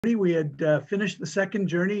We had finished the second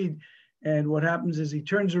journey, and what happens is he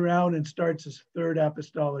turns around and starts his third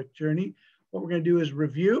apostolic journey. What we're going to do is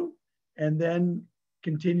review and then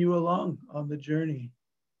continue along on the journey.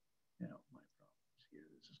 Now, my problem is here.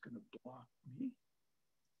 This is going to block me.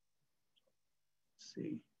 Let's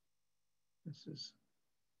see. This is.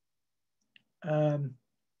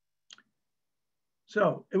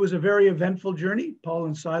 So it was a very eventful journey. Paul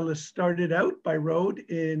and Silas started out by road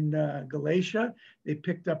in Galatia. They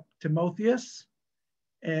picked up Timotheus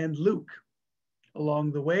and Luke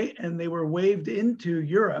along the way, and they were waved into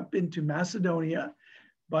Europe, into Macedonia,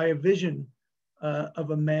 by a vision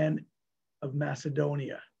of a man of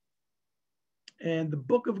Macedonia. And the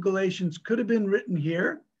book of Galatians could have been written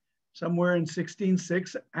here, somewhere in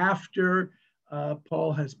 16:6, after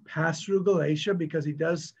Paul has passed through Galatia, because he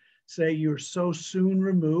does say you're so soon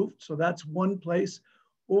removed. So that's one place,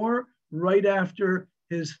 or right after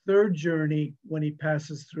his third journey when he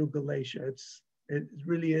passes through Galatia. It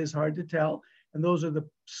really is hard to tell. And those are the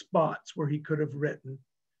spots where he could have written.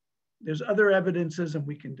 There's other evidences and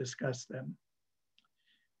we can discuss them.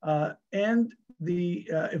 And the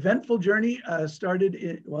eventful journey started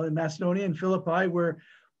in Macedonia and Philippi, where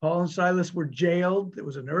Paul and Silas were jailed. There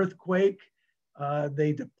was an earthquake.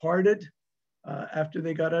 They departed after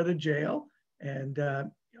they got out of jail, and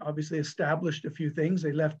obviously established a few things.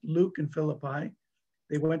 They left Luke in Philippi.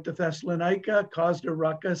 They went to Thessalonica, caused a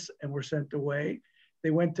ruckus, and were sent away.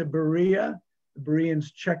 They went to Berea. The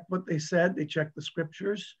Bereans checked what they said. They checked the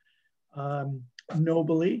scriptures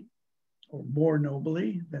nobly, or more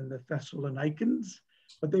nobly than the Thessalonians,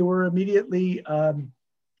 but they were immediately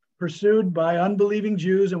pursued by unbelieving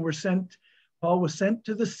Jews and were sent. Paul was sent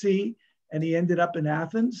to the sea, and he ended up in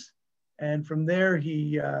Athens. And from there,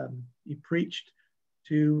 he preached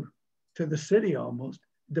to the city almost,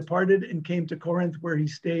 departed and came to Corinth, where he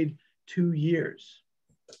stayed 2 years.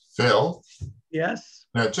 Phil? Yes?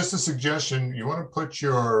 Now, just a suggestion, you want to put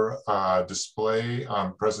your display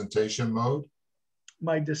on presentation mode?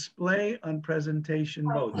 My display on presentation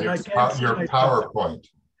mode. Your PowerPoint.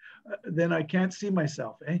 Then I can't see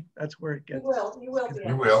myself, eh? That's where it gets. You will.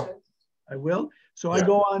 You will. I will. So Yeah. I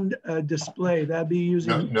go on display. That'd be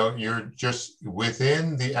using. No, you're just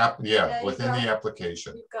within the app. Yeah, within the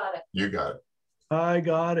application. You got it. You got it. I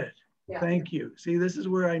got it. Yeah. Thank you. See, this is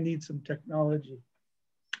where I need some technology.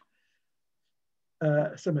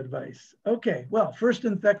 Some advice. Okay. Well, First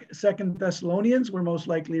and Second Thessalonians were most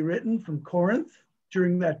likely written from Corinth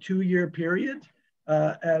during that 2-year period,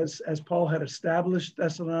 as Paul had established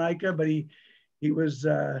Thessalonica, but he was.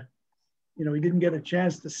 He didn't get a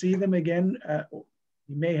chance to see them again.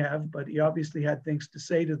 He may have, but he obviously had things to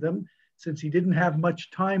say to them, since he didn't have much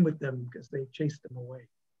time with them because they chased him away.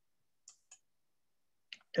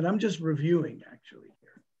 And I'm just reviewing actually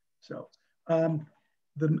here. So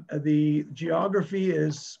the geography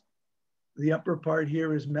is, the upper part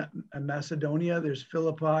here is Macedonia. There's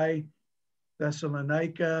Philippi,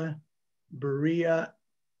 Thessalonica, Berea,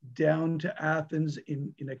 down to Athens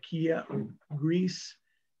in Achaia, Greece,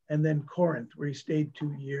 and then Corinth, where he stayed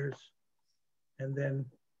 2 years, and then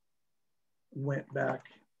went back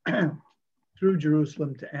through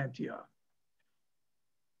Jerusalem to Antioch.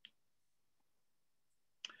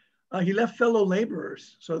 He left fellow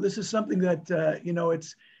laborers. So this is something that,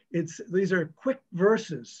 these are quick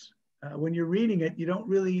verses. When you're reading it, you don't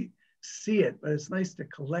really see it, but it's nice to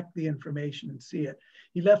collect the information and see it.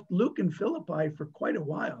 He left Luke and Philippi for quite a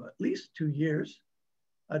while, at least 2 years.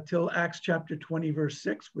 Till Acts chapter 20, verse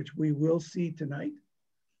 6, which we will see tonight.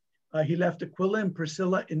 He left Aquila and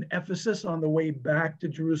Priscilla in Ephesus on the way back to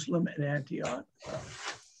Jerusalem and Antioch.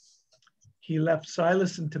 He left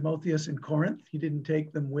Silas and Timotheus in Corinth. He didn't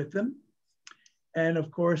take them with him. And of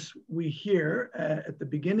course, we hear at the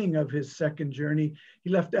beginning of his second journey, he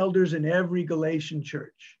left elders in every Galatian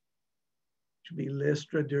church, which would be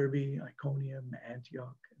Lystra, Derbe, Iconium,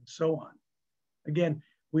 Antioch, and so on. Again,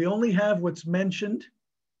 we only have what's mentioned.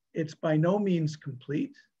 It's by no means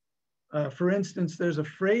complete. For instance, there's a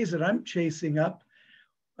phrase that I'm chasing up,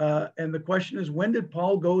 and the question is, when did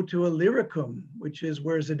Paul go to Illyricum, which is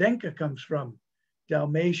where Zdenka comes from?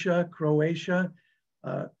 Dalmatia, Croatia.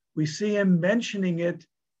 We see him mentioning it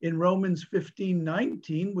in Romans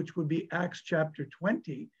 15:19, which would be Acts chapter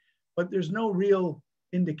 20, but there's no real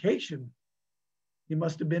indication. He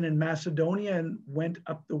must have been in Macedonia and went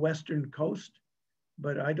up the western coast,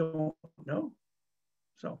 but I don't know.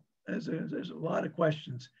 So there's a lot of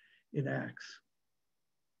questions in Acts.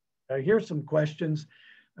 Here's some questions.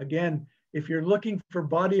 Again, if you're looking for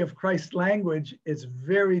body of Christ language, it's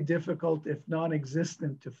very difficult, if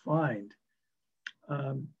non-existent, to find.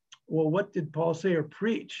 Well, what did Paul say or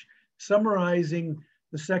preach? Summarizing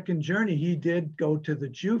the second journey, he did go to the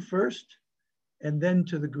Jew first and then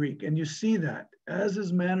to the Greek. And you see that, as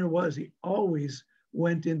his manner was, he always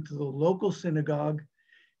went into the local synagogue.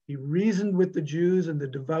 He reasoned with the Jews and the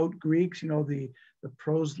devout Greeks, you know, the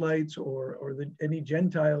proselytes or any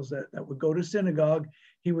Gentiles that would go to synagogue.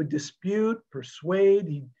 He would dispute, persuade,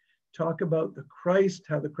 he'd talk about the Christ,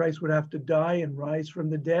 how the Christ would have to die and rise from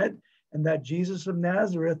the dead, and that Jesus of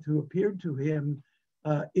Nazareth, who appeared to him,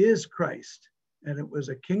 is Christ. And it was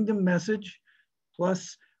a kingdom message,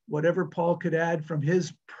 plus whatever Paul could add from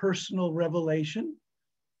his personal revelation,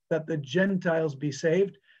 that the Gentiles be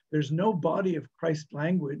saved. There's no body of Christ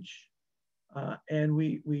language. And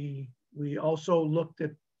we also looked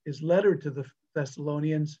at his letter to the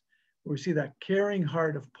Thessalonians, where we see that caring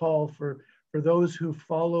heart of Paul for those who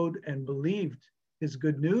followed and believed his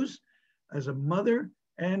good news as a mother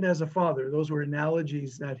and as a father. Those were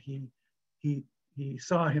analogies that he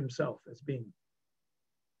saw himself as being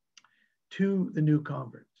to the new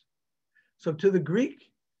converts. So to the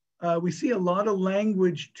Greek, we see a lot of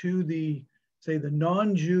language to the, say, the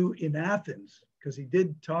non-Jew in Athens, because he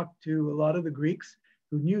did talk to a lot of the Greeks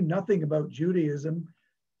who knew nothing about Judaism.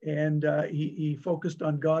 And he focused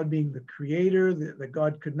on God being the creator, that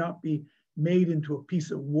God could not be made into a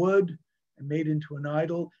piece of wood and made into an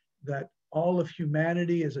idol, that all of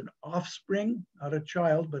humanity is an offspring, not a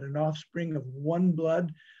child, but an offspring of one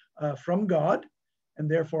blood from God, and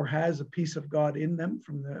therefore has a piece of God in them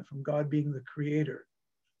from God being the creator.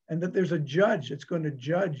 And that there's a judge that's going to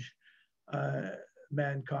judge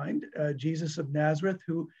mankind, Jesus of Nazareth,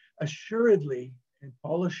 who assuredly, and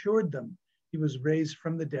Paul assured them, he was raised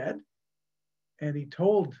from the dead, and he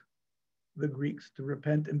told the Greeks to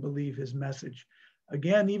repent and believe his message.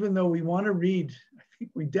 Again, even though we want to read, I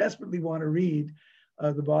think we desperately want to read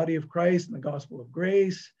the body of Christ and the gospel of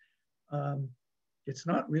grace, it's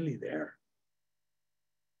not really there.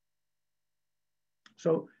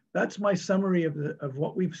 So that's my summary of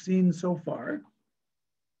what we've seen so far.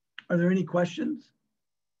 Are there any questions?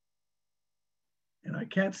 And I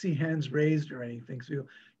can't see hands raised or anything, so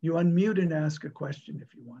you unmute and ask a question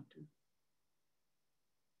if you want to.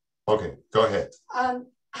 Okay, go ahead.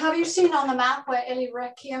 Have you seen on the map where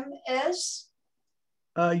Illyricum is?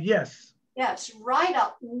 Yes. Yes, right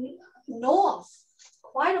up north,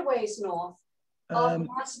 quite a ways north of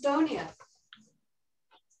Macedonia.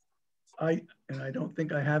 I don't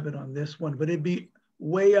think I have it on this one, but it'd be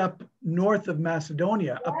way up north of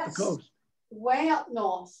Macedonia, yes, up the coast. Way up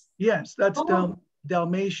north. Yes, that's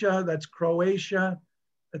Dalmatia, that's Croatia,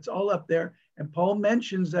 that's all up there. And Paul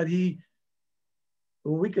mentions that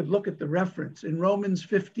well, we could look at the reference in Romans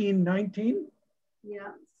 15:19.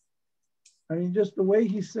 Yeah. I mean, just the way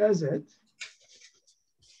he says it.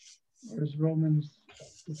 There's Romans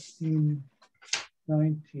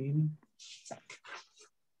 15:19.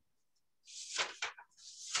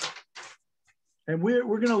 And we're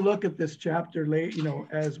going to look at this chapter late,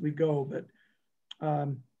 as we go, but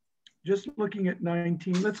just looking at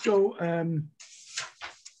 19, let's go,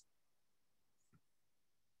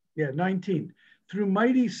 19. Through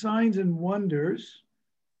mighty signs and wonders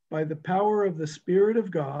by the power of the Spirit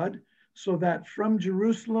of God, so that from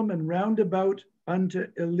Jerusalem and round about unto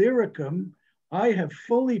Illyricum, I have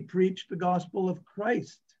fully preached the gospel of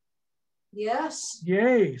Christ. Yes.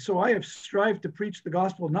 Yea, so I have strived to preach the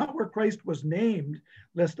gospel, not where Christ was named,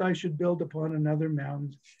 lest I should build upon another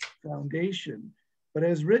mound's foundation. But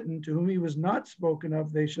as written, to whom he was not spoken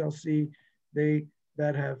of, they shall see, they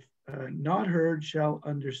that have not heard shall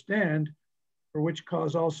understand, for which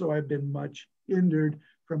cause also I've been much hindered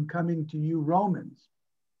from coming to you, Romans.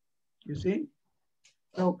 You see?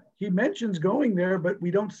 So he mentions going there, but we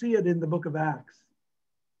don't see it in the book of Acts.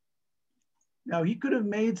 Now, he could have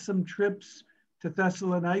made some trips to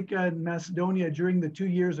Thessalonica and Macedonia during the 2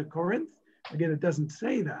 years of Corinth. Again, it doesn't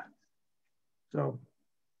say that. So,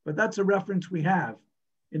 but that's a reference we have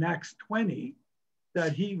in Acts 20,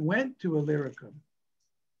 that he went to Illyricum,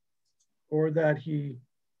 or that he,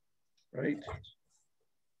 right?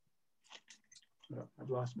 Oh, I've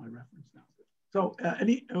lost my reference now. So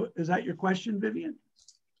is that your question, Vivian?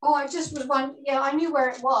 Oh, I just was wondering, yeah, I knew where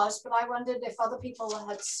it was, but I wondered if other people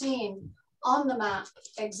had seen on the map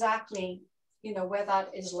exactly, where that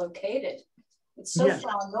is located. It's so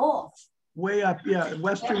far north. Way up, yeah,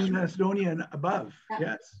 Western Macedonia and above,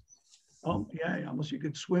 yes. Oh, yeah, almost you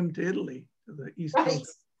could swim to Italy, to the east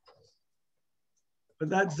coast. But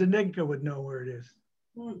that Zenenka would know where it is.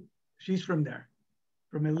 She's from there,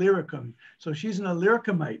 from Illyricum. So she's an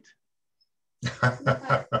Illyricumite.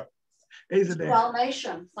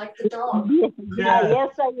 Dalmatian, like the dog. Yeah,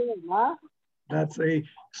 yes, I am, huh? That's a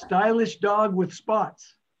stylish dog with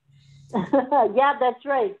spots. Yeah, that's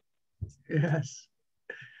right. Yes.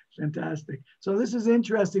 Fantastic. So this is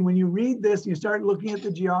interesting. When you read this, you start looking at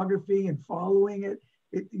the geography and following it,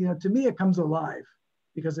 to me, it comes alive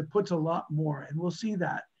because it puts a lot more. And we'll see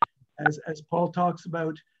that as Paul talks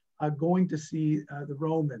about going to see the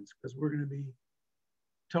Romans, because we're going to be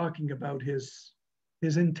talking about his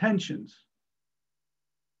intentions.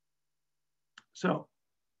 So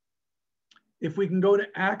if we can go to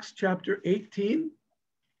Acts chapter 18,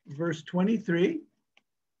 verse 23.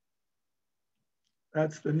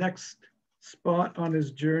 That's the next spot on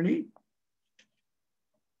his journey.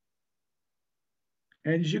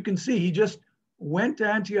 And as you can see, he just went to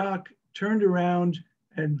Antioch, turned around,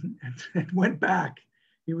 and went back.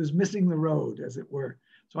 He was missing the road, as it were.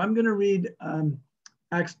 So I'm going to read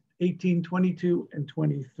Acts 18, 22, and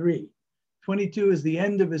 23. 22 is the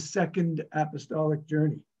end of his second apostolic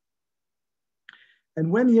journey. And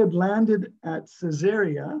when he had landed at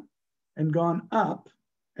Caesarea and gone up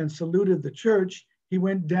and saluted the church, he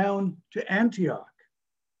went down to Antioch.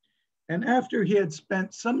 And after he had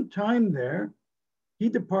spent some time there, he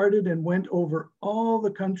departed and went over all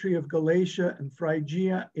the country of Galatia and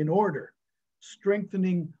Phrygia in order,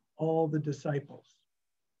 strengthening all the disciples.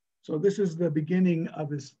 So this is the beginning of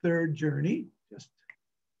his third journey. Just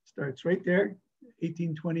starts right there,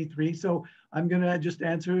 1823. So I'm going to just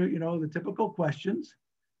answer, the typical questions.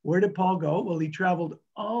 Where did Paul go? Well, he traveled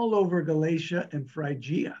all over Galatia and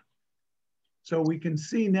Phrygia. So we can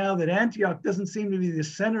see now that Antioch doesn't seem to be the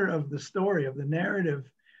center of the story, of the narrative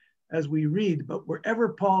as we read, but wherever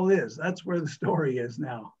Paul is, that's where the story is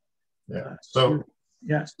now. Yeah. So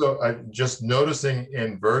I'm just noticing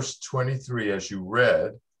in verse 23, as you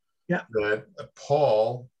read, that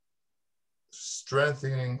Paul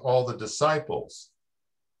strengthening all the disciples.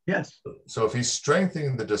 Yes. So if he's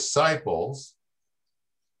strengthening the disciples,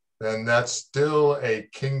 then that's still a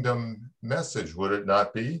kingdom message, would it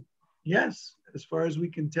not be? Yes, as far as we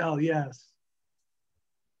can tell, yes.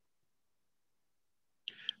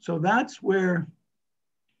 So that's where,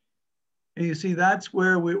 and you see, that's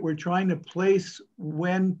where we're trying to place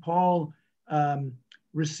when Paul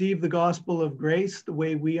received the gospel of grace the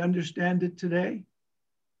way we understand it today.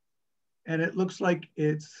 And it looks like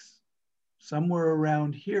it's somewhere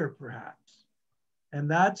around here, perhaps. And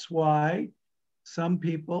that's why some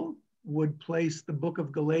people would place the book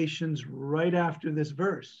of Galatians right after this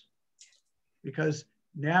verse, because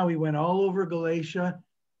now he went all over Galatia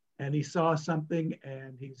and he saw something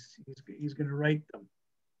and he's going to write them.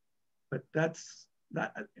 But that's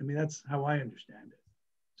how I understand it.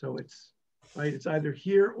 So it's right, it's either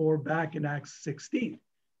here or back in Acts 16.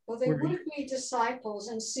 Well, there would be disciples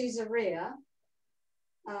in Caesarea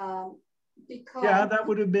because that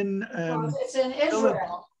would have been it's in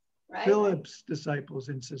Israel, right? Philip's disciples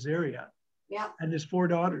in Caesarea. Yeah. And his 4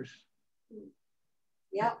 daughters.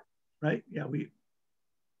 Yeah. Right? Yeah,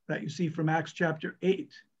 that you see from Acts chapter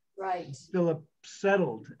 8. Right. Philip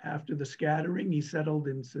settled after the scattering, he settled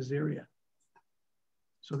in Caesarea.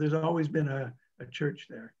 So there's always been a church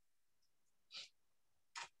there.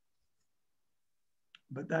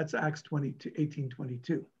 But that's Acts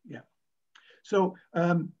 18:22. Yeah. So,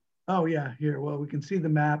 oh yeah, here, well, we can see the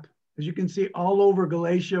map. As you can see, all over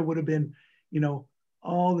Galatia would have been,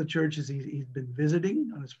 all the churches he's been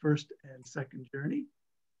visiting on his first and second journey.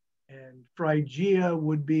 And Phrygia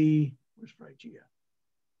would be, where's Phrygia?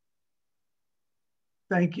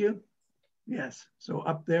 Thank you. Yes, so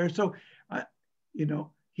up there. So, so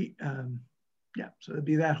it'd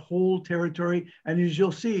be that whole territory. And as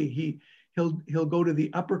you'll see, he'll go to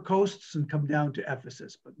the upper coasts and come down to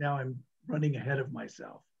Ephesus. But now I'm running ahead of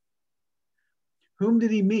myself. Whom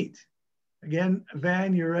did he meet? Again,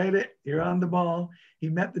 Van, you're right. You're on the ball. He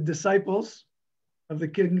met the disciples of the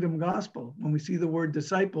kingdom gospel. When we see the word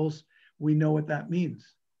disciples, we know what that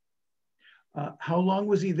means. How long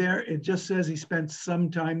was he there? It just says he spent some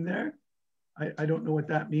time there. I don't know what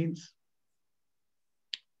that means.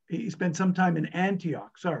 He spent some time in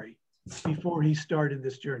Antioch, before he started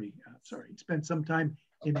this journey. He spent some time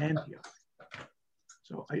in Antioch.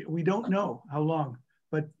 So we don't know how long,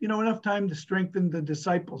 but enough time to strengthen the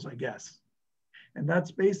disciples, I guess. And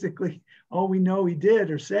that's basically all we know he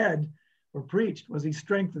did or said or preached was he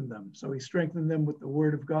strengthened them. So he strengthened them with the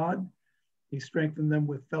word of God. He strengthened them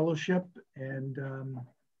with fellowship and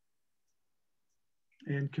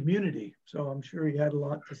community. So I'm sure he had a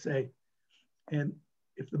lot to say. And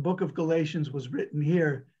if the book of Galatians was written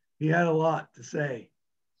here, he had a lot to say.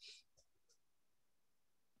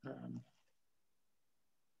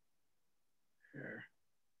 Here,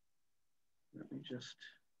 let me just.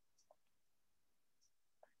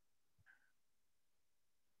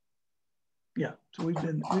 Yeah, so we've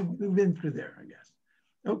been through there, I guess.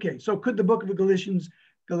 Okay, so could the book of Galatians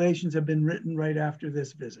have been written right after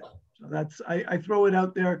this visit? So that's, I throw it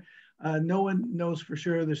out there. No one knows for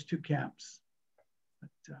sure. There's two camps.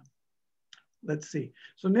 But, let's see.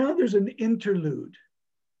 So now there's an interlude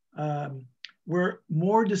where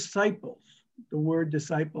more disciples, the word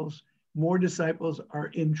disciples, more disciples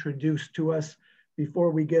are introduced to us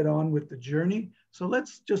before we get on with the journey. So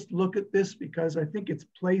let's just look at this because I think it's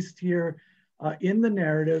placed here in the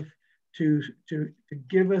narrative to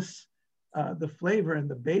give us the flavor and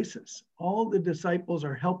the basis. All the disciples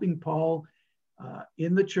are helping Paul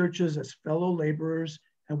in the churches as fellow laborers,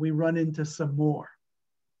 and we run into some more.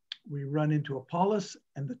 We run into Apollos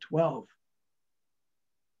and the 12.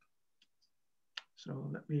 So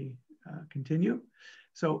let me continue.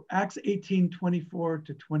 So Acts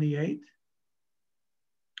 18:24-28.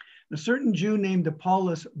 A certain Jew named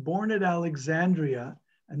Apollos, born at Alexandria,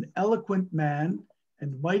 an eloquent man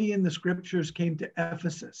and mighty in the scriptures, came to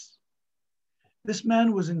Ephesus. This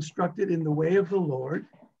man was instructed in the way of the Lord,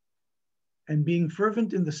 and being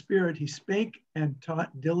fervent in the spirit, he spake and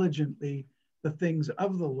taught diligently the things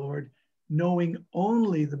of the Lord, knowing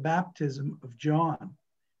only the baptism of John.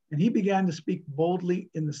 And he began to speak boldly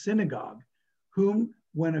in the synagogue, whom,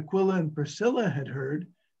 when Aquila and Priscilla had heard,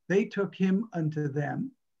 they took him unto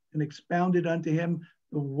them and expounded unto him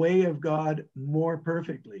the way of God more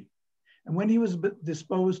perfectly. And when he was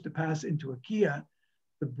disposed to pass into Achaia,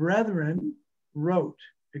 the brethren wrote,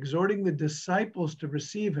 exhorting the disciples to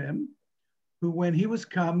receive him, who when he was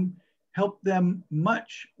come, helped them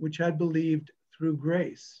much which had believed through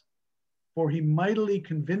grace. For he mightily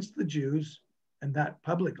convinced the Jews, and that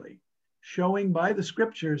publicly, showing by the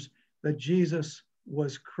scriptures that Jesus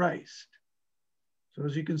was Christ. So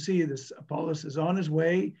as you can see, this Apollos is on his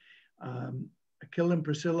way. Aquila and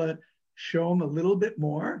Priscilla show him a little bit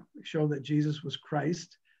more, show that Jesus was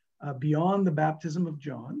Christ beyond the baptism of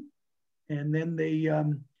John. And then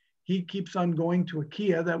he keeps on going to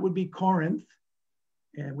Achaia, that would be Corinth.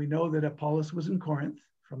 And we know that Apollos was in Corinth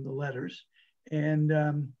from the letters.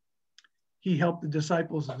 And he helped the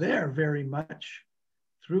disciples there very much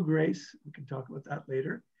through grace. We can talk about that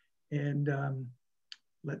later. And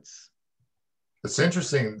It's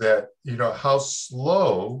interesting that, you know, how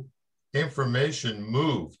slow information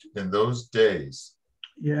moved in those days.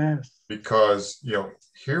 Yes. Because, you know,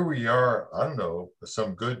 here we are, I don't know,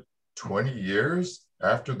 some good 20 years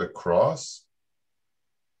after the cross,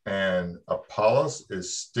 and Apollos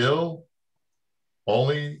is still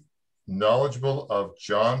only knowledgeable of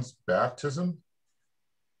John's baptism.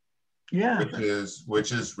 Yeah.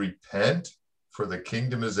 Which is repent, for the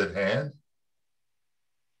kingdom is at hand.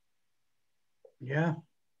 Yeah,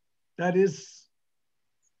 that's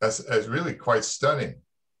really quite stunning.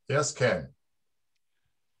 Yes, Ken.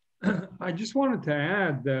 I just wanted to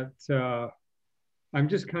add that I'm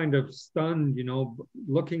just kind of stunned, you know,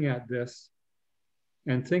 looking at this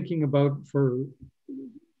and thinking about for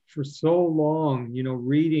so long, you know,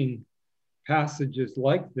 reading passages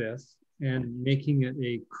like this and making it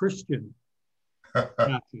a Christian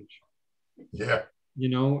passage. Yeah. You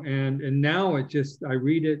know, and now it just, I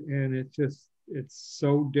read it and it's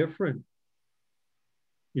so different.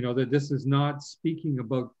 You know, that this is not speaking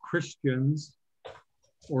about Christians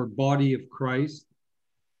or body of Christ.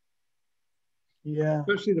 Yeah.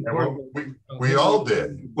 Especially the part we all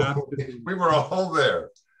did. We were all there.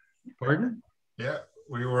 Pardon? Yeah,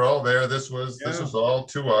 we were all there. This was all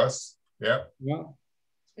to us. Yeah. Yeah.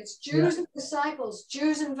 It's Jews and disciples.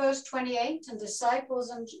 Jews in verse 28 and disciples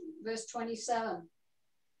in verse 27.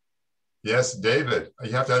 Yes, David,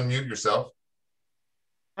 you have to unmute yourself.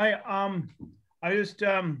 I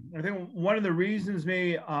think one of the reasons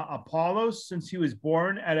maybe Apollos, since he was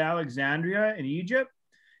born at Alexandria in Egypt,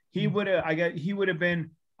 he would have been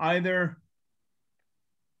either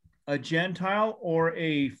a Gentile or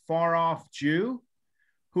a far off Jew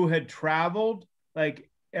who had traveled like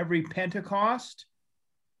every Pentecost,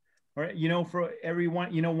 or, you know, for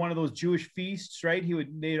everyone, you know, one of those Jewish feasts, right?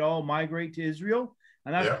 They'd all migrate to Israel.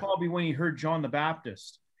 And that's probably when he heard John the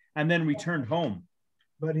Baptist and then returned home.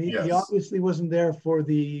 But he obviously wasn't there for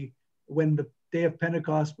when the day of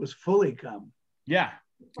Pentecost was fully come. Yeah.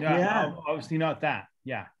 Obviously not that.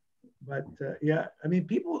 Yeah. But I mean,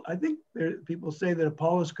 I think people say that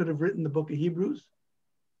Apollos could have written the book of Hebrews,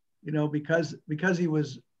 you know, because he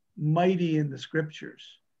was mighty in the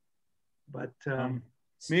scriptures. But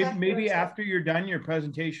maybe after you're done your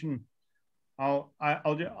presentation, I'll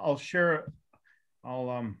share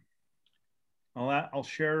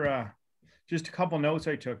just a couple notes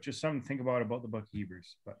I took, just something to think about the book of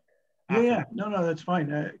Hebrews. But no, that's fine,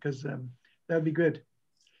 because that'd be good.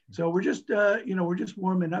 So we're just, we're just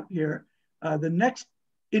warming up here. The next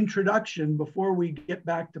introduction before we get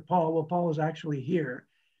back to Paul, well, Paul is actually here,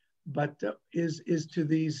 but is to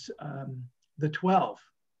these, the 12.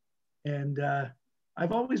 And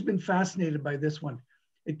I've always been fascinated by this one.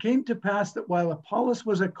 It came to pass that while Apollos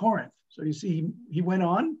was at Corinth, so you see, he went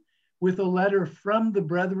on with a letter from the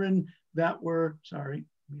brethren that were, sorry,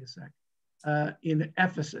 give me a sec, in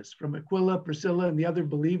Ephesus, from Aquila, Priscilla, and the other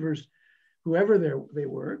believers, whoever they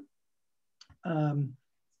were,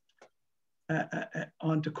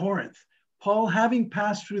 onto Corinth. Paul, having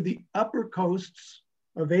passed through the upper coasts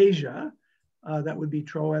of Asia, that would be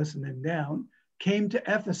Troas and then down, came to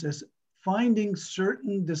Ephesus, finding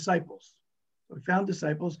certain disciples. So he found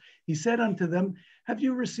disciples. He said unto them, have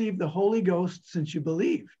you received the Holy Ghost since you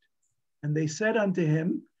believed? And they said unto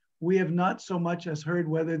him, we have not so much as heard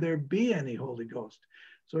whether there be any Holy Ghost.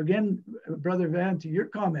 So again, Brother Van, to your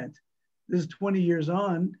comment, this is 20 years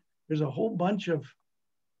on, there's a whole bunch of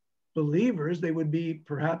believers. They would be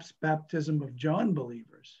perhaps baptism of John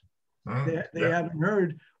believers. They haven't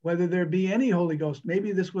heard whether there be any Holy Ghost.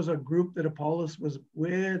 Maybe this was a group that Apollos was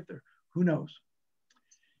with, or who knows.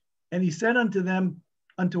 And he said unto them,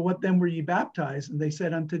 unto what then were ye baptized? And they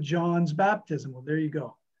said, unto John's baptism. Well, there you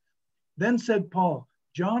go. Then said Paul,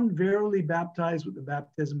 John verily baptized with the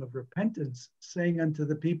baptism of repentance, saying unto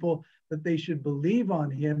the people that they should believe on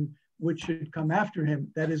him which should come after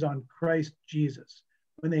him, that is, on Christ Jesus.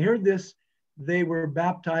 When they heard this, they were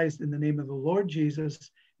baptized in the name of the Lord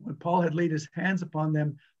Jesus. When Paul had laid his hands upon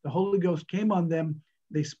them, the Holy Ghost came on them.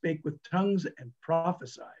 They spake with tongues and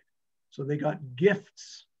prophesied. So they got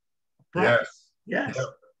gifts. Yes. Yep.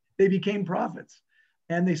 They became prophets.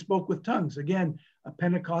 And they spoke with tongues. Again, a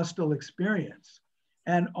Pentecostal experience.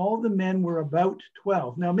 And all the men were about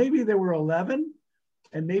 12. Now, maybe there were 11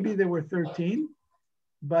 and maybe there were 13.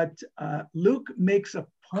 But Luke makes a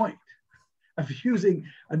point of using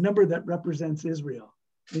a number that represents Israel.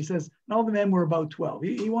 He says, all the men were about 12.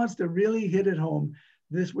 He wants to really hit it home.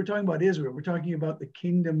 We're talking about Israel. We're talking about the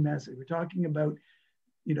kingdom message. We're talking about,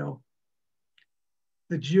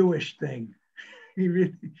 the Jewish thing.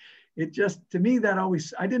 It just, to me, that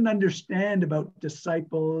always, I didn't understand about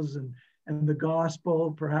disciples and the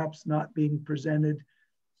gospel perhaps not being presented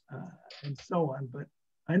and so on. But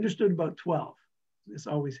I understood about 12. This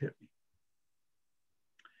always hit me.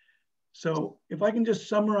 So if I can just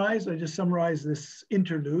summarize, I just summarize this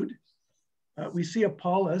interlude. We see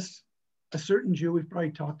Apollos, a certain Jew, we've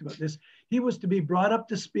probably talked about this. He was to be brought up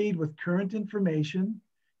to speed with current information.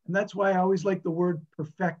 And that's why I always like the word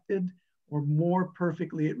perfected or more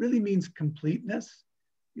perfectly. It really means completeness.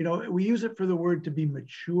 We use it for the word to be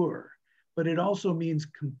mature, but it also means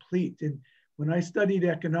complete. And when I studied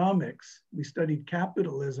economics, we studied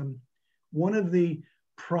capitalism. One of the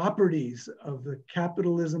properties of the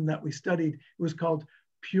capitalism that we studied, it was called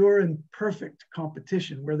pure and perfect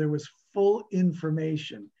competition, where there was full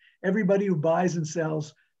information. Everybody who buys and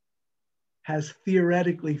sells has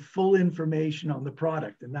theoretically full information on the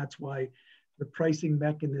product. And that's why the pricing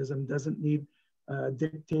mechanism doesn't need a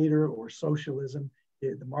dictator or socialism.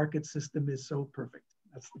 The market system is so perfect.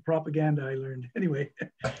 That's the propaganda I learned. Anyway,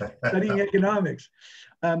 studying economics.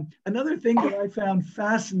 Another thing that I found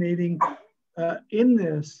fascinating in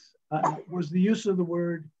this was the use of the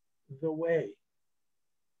word the way.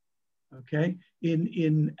 Okay,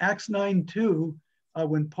 in Acts 9:2,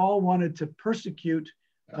 when Paul wanted to persecute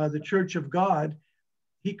the church of God,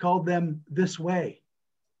 he called them this way.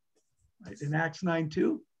 Right? In Acts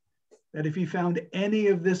 9:2, that if he found any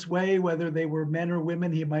of this way, whether they were men or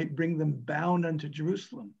women, he might bring them bound unto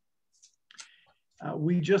Jerusalem.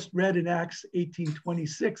 We just read in Acts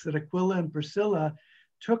 18:26 that Aquila and Priscilla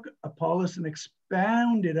took Apollos and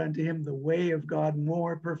expounded unto him the way of God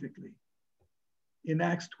more perfectly. In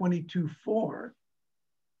Acts 22:4,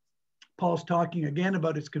 Paul's talking again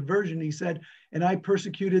about his conversion. He said, and I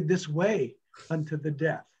persecuted this way unto the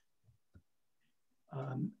death.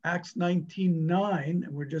 Acts 19:9,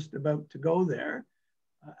 and we're just about to go there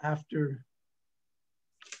after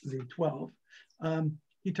the 12.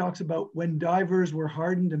 He talks about when divers were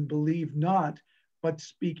hardened and believed not, but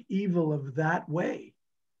speak evil of that way.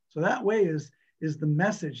 So that way is the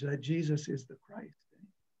message that Jesus is the Christ.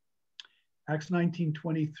 Acts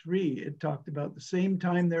 19:23, it talked about the same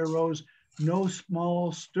time there arose no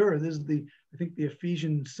small stir. This is I think the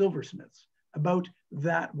Ephesian silversmiths, about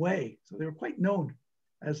that way. So they were quite known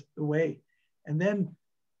as the way. And then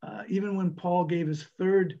even when Paul gave his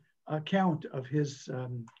third account of his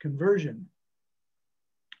conversion,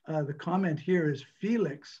 the comment here is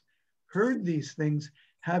Felix heard these things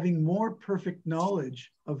having more perfect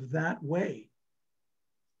knowledge of that way.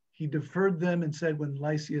 he deferred them and said, when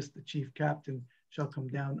Lysias, the chief captain, shall come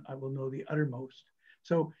down, I will know the uttermost.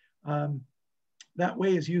 So that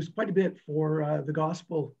way is used quite a bit for the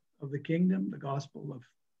gospel of the kingdom, the gospel of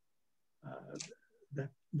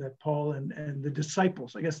that Paul and the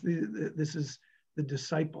disciples. I guess this is the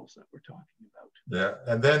disciples that we're talking about. Yeah,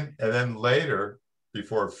 and then later,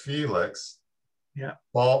 before Felix, yeah,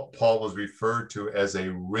 Paul was referred to as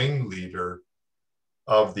a ringleader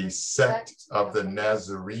of the sect of the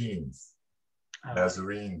Nazarenes.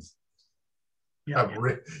 Nazarenes. Yeah,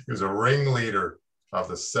 He was a ringleader of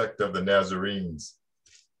the sect of the Nazarenes.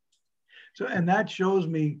 So, and that shows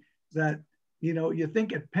me that, you know, you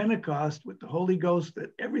think at Pentecost with the Holy Ghost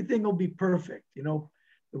that everything will be perfect. You know,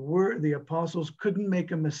 the apostles couldn't make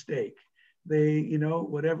a mistake. They, you know,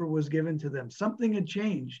 whatever was given to them, something had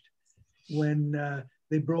changed when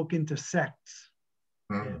they broke into sects.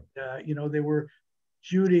 And, you know, they were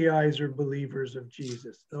Judaizer believers of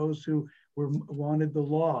Jesus, those who wanted the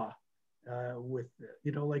law with,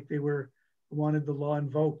 you know, like they wanted the law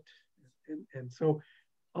invoked. And so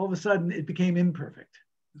all of a sudden it became imperfect,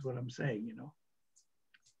 is what I'm saying, you know.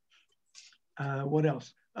 What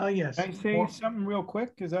else? Yes. Can I say something real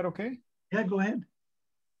quick? Is that okay? Yeah, go ahead.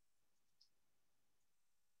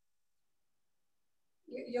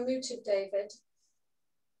 You're muted, David.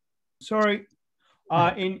 Sorry.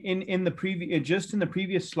 In the previous, just in the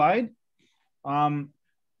previous slide, I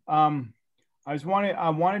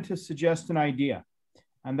wanted to suggest an idea,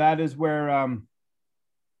 and that is where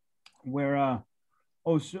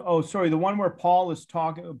sorry, the one where Paul is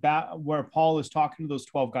talking to those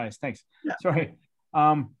 12 guys. Thanks. Yeah. Sorry.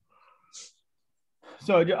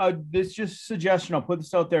 So this just suggestion. I'll put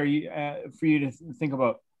this out there for you to think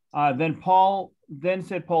about. Then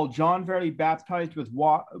said Paul, John verily baptized with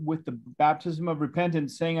the baptism of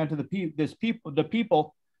repentance, saying unto the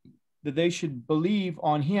people that they should believe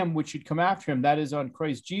on him which should come after him, that is on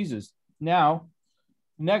Christ Jesus. Now,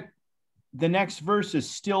 the next verse is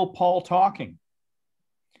still Paul talking.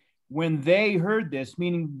 When they heard this,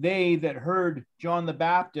 meaning they that heard John the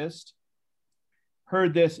Baptist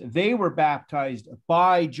heard this, they were baptized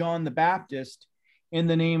by John the Baptist in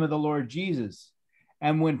the name of the Lord Jesus.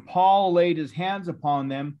 And when Paul laid his hands upon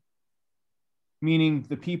them, meaning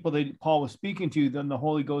the people that Paul was speaking to, then the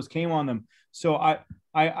Holy Ghost came on them. So I'm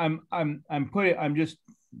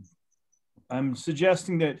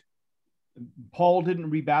suggesting that Paul didn't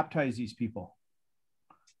rebaptize these people.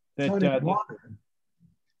 When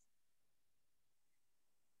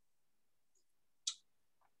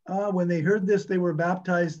they heard this, they were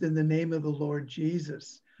baptized in the name of the Lord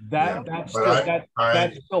Jesus. That's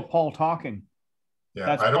still Paul talking. Yeah,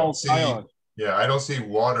 that's I don't Paul's see. dialogue. Yeah, I don't see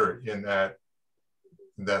water in that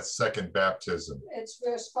second baptism. It's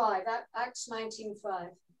verse 5, Acts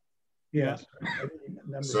 19:5. Yes.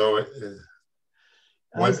 So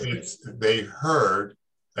they heard,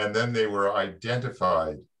 and then they were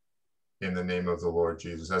identified in the name of the Lord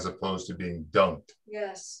Jesus, as opposed to being dunked.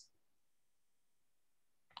 Yes.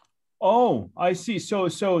 Oh, I see. So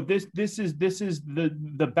this is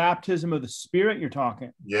the baptism of the Spirit you're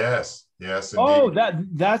talking. Yes, yes. Indeed.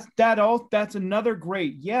 Oh, that's another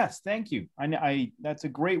great. Yes, thank you. I that's a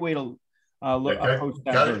great way to approach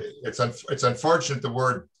that. It's unfortunate the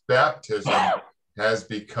word baptism has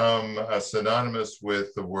become synonymous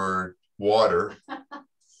with the word water,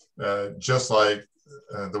 just like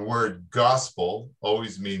the word gospel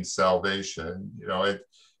always means salvation. You know,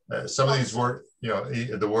 some of these words, you know,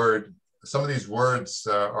 some of these words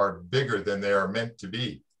are bigger than they are meant to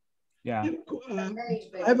be. Yeah. I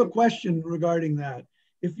have a question regarding that.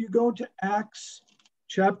 If you go to Acts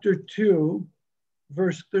chapter 2,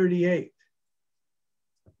 verse 38,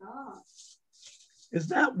 is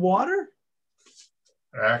that water?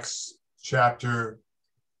 Acts chapter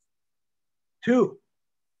 2.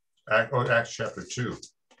 Acts chapter 2.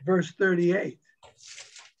 Verse 38.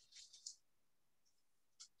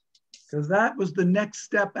 Because that was the next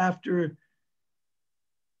step after,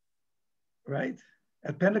 right?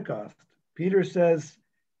 At Pentecost. Peter says,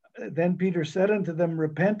 then Peter said unto them,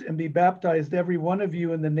 repent and be baptized every one of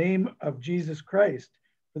you in the name of Jesus Christ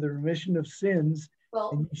for the remission of sins,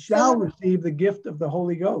 and you shall receive the gift of the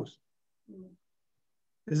Holy Ghost.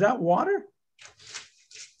 Is that water?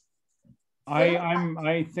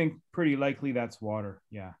 I think pretty likely that's water.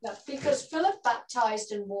 Yeah. Because Philip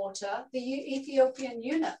baptized in water the Ethiopian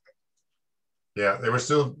eunuch. Yeah, they were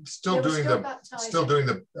still doing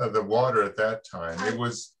the water at that time.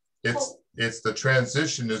 It's the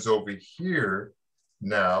transition is over here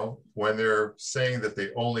now when they're saying that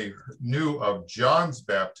they only knew of John's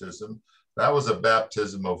baptism. That was a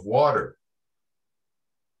baptism of water.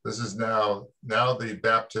 This is now the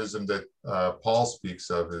baptism that Paul speaks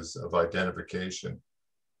of is of identification.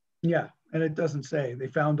 Yeah, and it doesn't say. They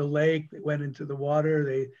found a lake, they went into the water,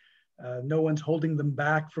 they no one's holding them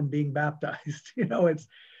back from being baptized. You know,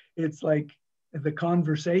 it's like the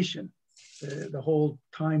conversation, the whole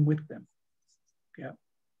time with them. Yeah.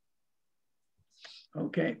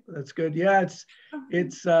 Okay, that's good. Yeah,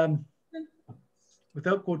 it's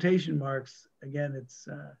without quotation marks, again, it's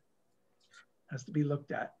has to be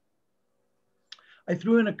looked at. I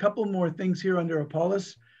threw in a couple more things here under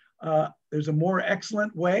Apollos. There's a more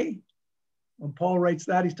excellent way. When Paul writes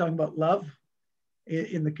that, he's talking about love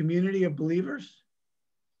in the community of believers.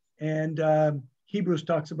 And Hebrews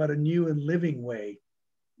talks about a new and living way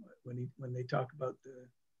when they talk about the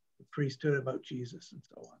priesthood, about Jesus and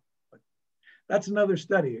so on. But that's another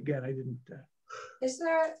study. Again, I didn't. Is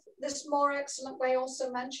there this more excellent way also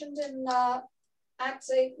mentioned in Acts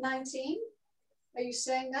 8:19? Are you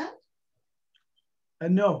saying that?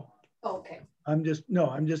 No. Oh, okay. I'm just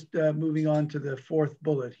moving on to the fourth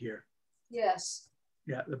bullet here. Yes.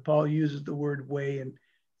 Yeah, Paul uses the word way, and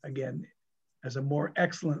again, as a more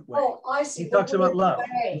excellent way. Oh, I see. He talks about love.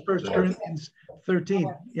 Way. 1 Corinthians 13.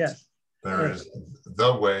 Okay. Yes. There is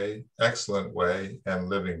the way, excellent way, and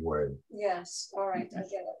living way. Yes. All right. I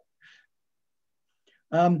get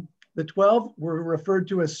it. The 12 were referred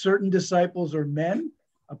to as certain disciples or men.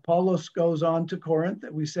 Apollos goes on to Corinth,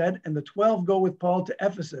 that we said, and the 12 go with Paul to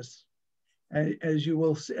Ephesus. As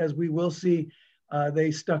we will see,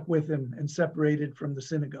 they stuck with him and separated from the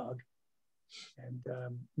synagogue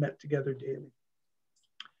and met together daily.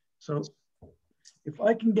 So if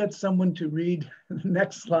I can get someone to read the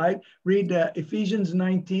next slide, read Ephesians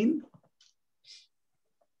 19.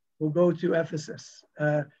 We'll go to Ephesus.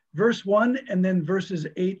 Verse 1 and then verses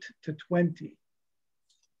 8 to 20.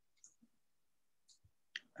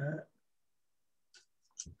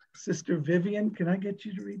 Sister Vivian, can I get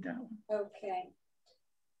you to read that one? Okay.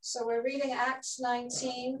 So we're reading Acts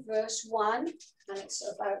 19, verse 1, and it's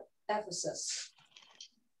about Ephesus.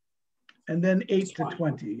 And then 8 to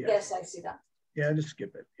 20. Yeah. Yes, I see that. Yeah, just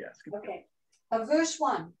skip it. Yeah, skip it. Okay. Verse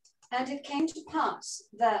 1. And it came to pass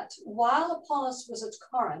that while Apollos was at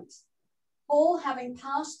Corinth, Paul, having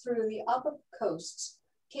passed through the upper coasts,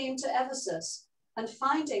 came to Ephesus, and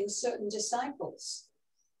finding certain disciples.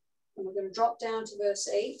 And we're going to drop down to verse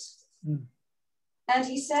 8. And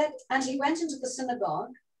he said, and he went into the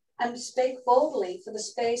synagogue and spake boldly for the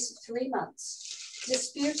space of 3 months,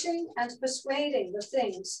 disputing and persuading the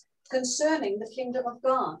things concerning the kingdom of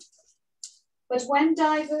God. But when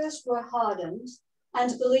divers were hardened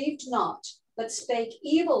and believed not, but spake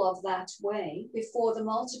evil of that way before the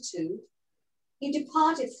multitude, he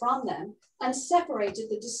departed from them and separated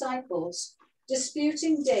the disciples,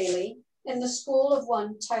 disputing daily in the school of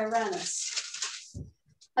one Tyrannus.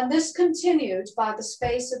 And this continued by the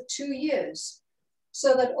space of 2 years,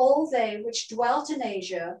 so that all they which dwelt in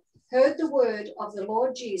Asia heard the word of the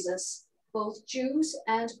Lord Jesus, both Jews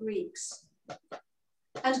and Greeks.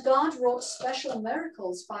 And God wrought special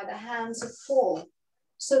miracles by the hands of Paul,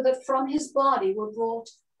 so that from his body were brought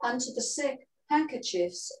unto the sick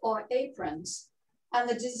handkerchiefs or aprons, and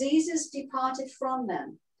the diseases departed from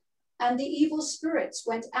them, and the evil spirits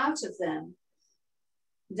went out of them.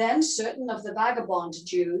 Then certain of the vagabond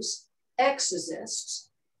Jews, exorcists,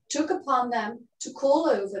 took upon them to call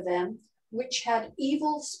over them which had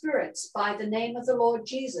evil spirits by the name of the Lord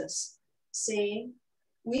Jesus, saying,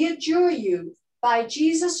 We adjure you by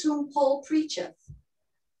Jesus whom Paul preacheth.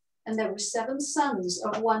 And there were 7 sons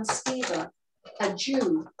of one Sceva, a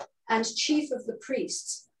Jew, and chief of the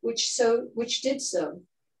priests, which did so.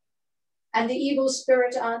 And the evil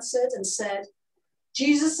spirit answered and said,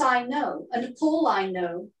 Jesus I know, and Paul I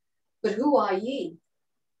know, but who are ye?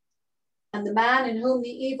 And the man in whom the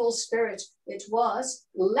evil spirit it was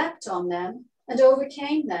leapt on them and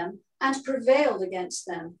overcame them and prevailed against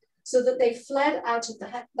them, so that they fled out of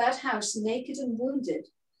that house naked and wounded.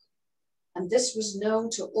 And this was known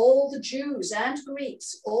to all the Jews and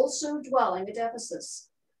Greeks also dwelling at Ephesus.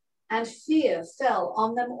 And fear fell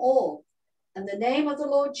on them all, and the name of the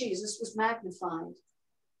Lord Jesus was magnified.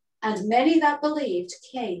 And many that believed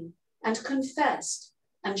came and confessed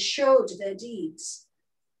and showed their deeds.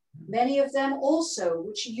 Many of them also,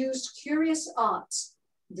 which used curious arts,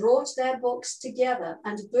 brought their books together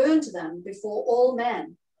and burned them before all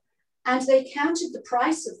men. And they counted the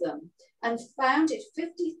price of them and found it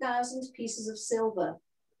 50,000 pieces of silver.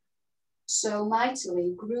 So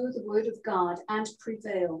mightily grew the word of God and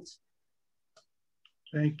prevailed.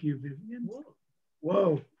 Thank you, Vivian.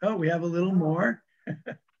 Whoa. Oh, we have a little more.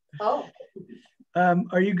 Oh.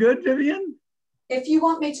 Are you good, Vivian? If you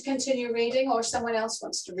want me to continue reading or someone else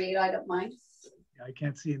wants to read, I don't mind. I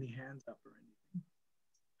can't see any hands up or anything.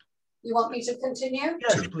 You want me to continue?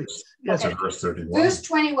 Yes, please. Yes, Okay. Verse 31. Verse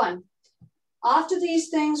 21. After these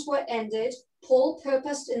things were ended, Paul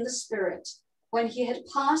purposed in the Spirit, when he had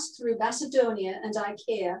passed through Macedonia and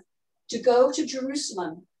Achaia, to go to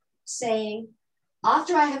Jerusalem, saying,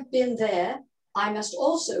 after I have been there, I must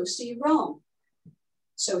also see Rome.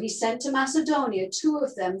 So he sent to Macedonia 2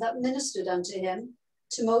 of them that ministered unto him,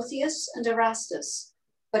 Timotheus and Erastus.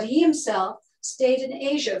 But he himself stayed in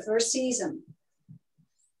Asia for a season.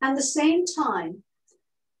 And the same time,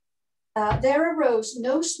 there arose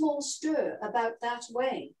no small stir about that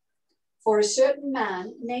way. For a certain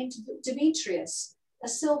man named Demetrius, a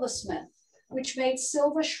silversmith, which made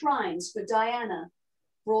silver shrines for Diana,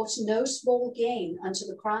 brought no small gain unto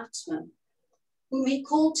the craftsmen, whom he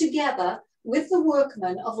called together with the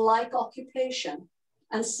workmen of like occupation,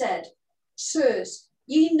 and said, Sirs,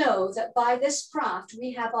 ye know that by this craft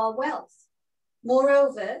we have our wealth.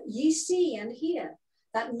 Moreover, ye see and hear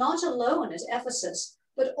that not alone at Ephesus,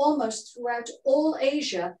 but almost throughout all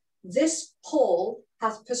Asia, this Paul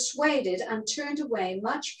hath persuaded and turned away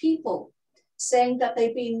much people, saying that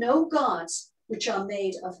they be no gods which are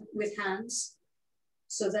made with hands.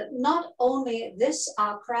 So that not only this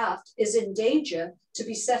our craft is in danger to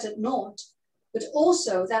be set at naught, but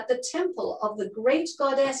also that the temple of the great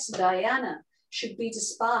goddess Diana should be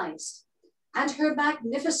despised, and her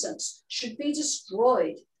magnificence should be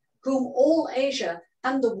destroyed, whom all Asia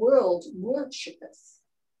and the world worshipeth.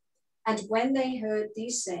 And when they heard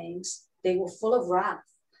these sayings, they were full of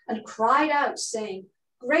wrath, and cried out, saying,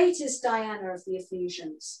 Great is Diana of the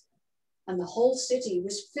Ephesians. And the whole city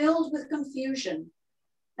was filled with confusion.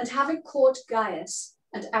 And having caught Gaius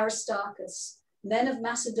and Aristarchus, men of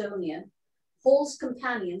Macedonia, Paul's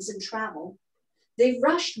companions in travel, they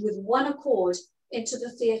rushed with one accord into the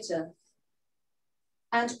theatre.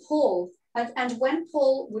 And when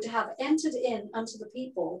Paul would have entered in unto the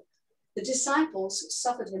people, the disciples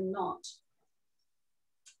suffered him not.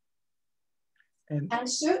 And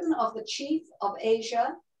certain of the chief of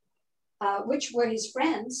Asia, which were his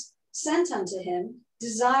friends, sent unto him,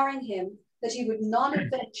 desiring him that he would not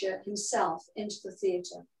adventure himself into the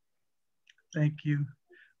theatre. Thank you.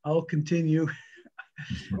 I'll continue.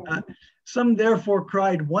 Some therefore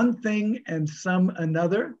cried one thing and some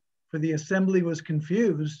another, for the assembly was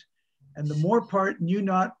confused, and the more part knew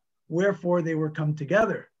not wherefore they were come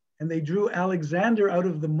together. And they drew Alexander out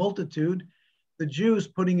of the multitude, the Jews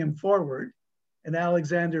putting him forward. And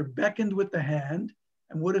Alexander beckoned with the hand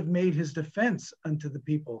and would have made his defense unto the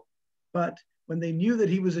people. But when they knew that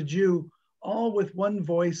he was a Jew, all with one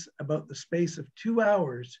voice about the space of 2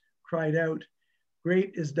 hours cried out,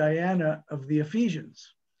 Great is Diana of the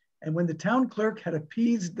Ephesians. And when the town clerk had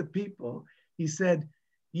appeased the people, he said,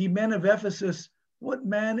 Ye men of Ephesus, what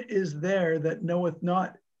man is there that knoweth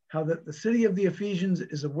not how that the city of the Ephesians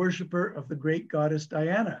is a worshiper of the great goddess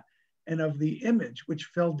Diana, and of the image which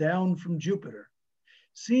fell down from Jupiter?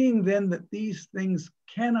 Seeing then that these things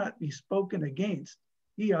cannot be spoken against,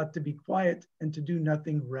 ye ought to be quiet and to do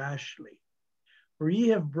nothing rashly. For ye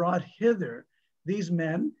have brought hither these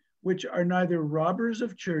men, which are neither robbers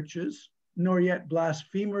of churches, nor yet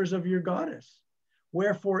blasphemers of your goddess.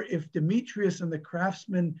 Wherefore, if Demetrius and the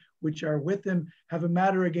craftsmen which are with him have a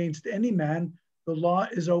matter against any man, the law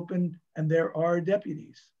is open, and there are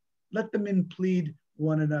deputies. Let them in plead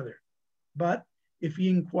one another. But if ye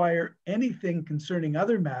inquire anything concerning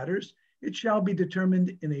other matters, it shall be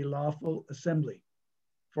determined in a lawful assembly.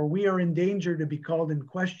 For we are in danger to be called in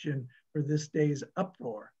question for this day's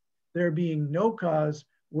uproar, there being no cause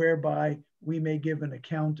whereby we may give an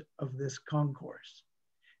account of this concourse.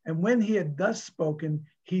 And when he had thus spoken,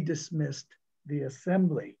 he dismissed the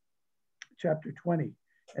assembly. Chapter 20.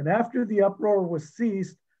 And after the uproar was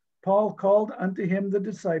ceased, Paul called unto him the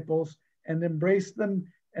disciples and embraced them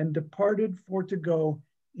and departed for to go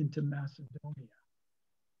into Macedonia.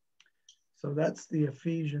 So that's the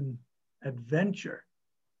Ephesian adventure.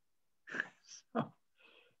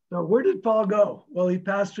 So where did Paul go? Well, he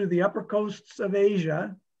passed through the upper coasts of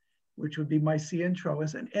Asia, which would be Mysia and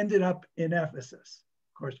Troas, and ended up in Ephesus.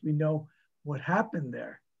 Of course, we know what happened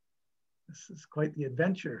there. This is quite the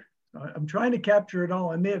adventure. I'm trying to capture it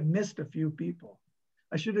all. I may have missed a few people.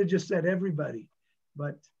 I should have just said everybody,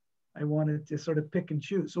 but I wanted to sort of pick and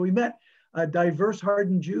choose. So we met diverse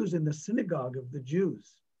hardened Jews in the synagogue of the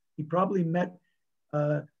Jews. He probably met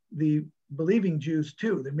the believing Jews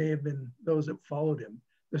too. There may have been those that followed him.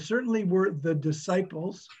 There certainly were the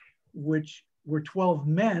disciples, which were 12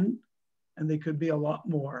 men, and they could be a lot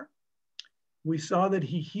more. We saw that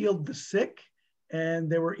he healed the sick, and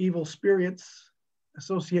there were evil spirits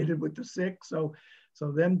associated with the sick, so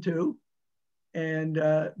them too. And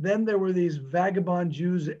then there were these vagabond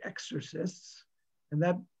Jews exorcists, and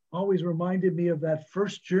that always reminded me of that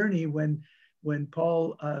first journey when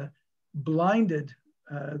Paul blinded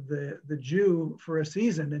the Jew for a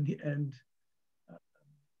season and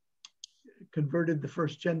converted the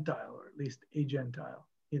first Gentile, or at least a Gentile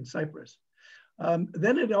in Cyprus.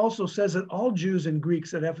 Then it also says that all Jews and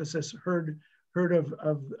Greeks at Ephesus heard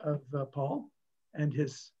of Paul and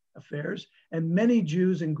his affairs, and many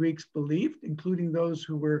Jews and Greeks believed, including those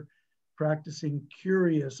who were practicing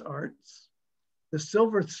curious arts. The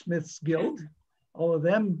silversmiths guild, all of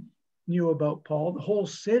them knew about Paul, the whole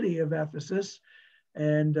city of Ephesus,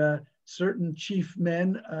 and certain chief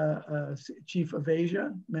men, chief of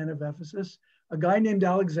Asia, men of Ephesus, a guy named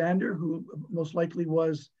Alexander, who most likely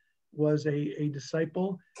was a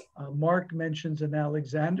disciple. Mark mentions an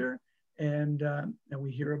Alexander, and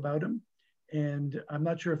we hear about him. And I'm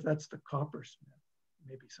not sure if that's the coppersmith,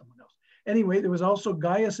 maybe someone else. Anyway, there was also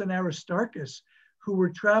Gaius and Aristarchus, who were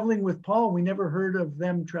traveling with Paul. We never heard of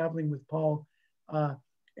them traveling with Paul.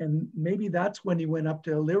 And maybe that's when he went up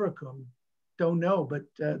to Illyricum. Don't know, but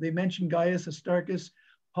they mentioned Gaius, Aristarchus,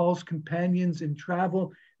 Paul's companions in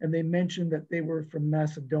travel, and they mentioned that they were from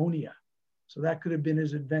Macedonia. So that could have been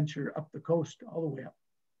his adventure up the coast, all the way up.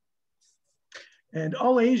 And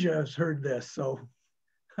all Asia has heard this, so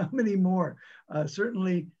how many more?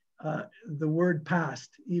 Certainly the word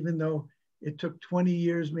passed, even though it took 20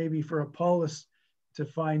 years maybe for Apollos to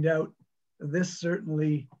find out. This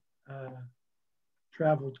certainly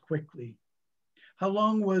traveled quickly. How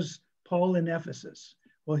long was Paul in Ephesus?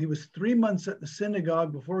 Well, he was 3 months at the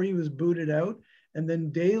synagogue before he was booted out, and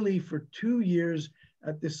then daily for 2 years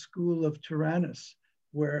at this school of Tyrannus,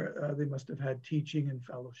 where they must have had teaching and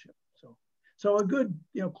fellowship. So a good,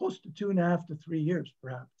 close to 2.5 to 3 years,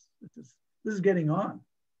 perhaps. This is getting on.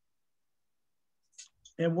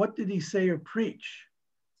 And what did he say or preach?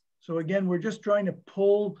 So again, we're just trying to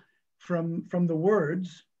pull from the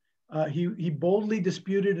words. He boldly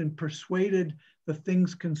disputed and persuaded the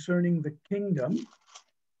things concerning the kingdom.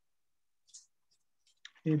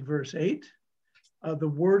 In verse 8, the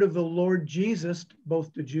word of the Lord Jesus,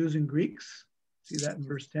 both to Jews and Greeks. See that in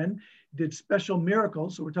verse 10. Did special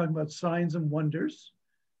miracles. So we're talking about signs and wonders,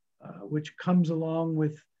 which comes along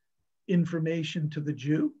with information to the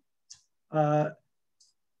Jew.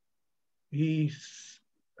 He,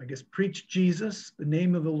 I guess, preached Jesus, the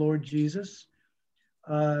name of the Lord Jesus.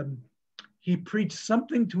 He preached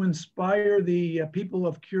something to inspire the people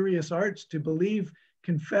of curious arts to believe,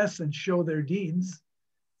 confess, and show their deeds.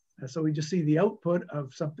 So we just see the output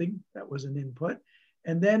of something that was an input.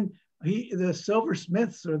 And then the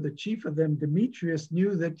silversmiths, or the chief of them, Demetrius,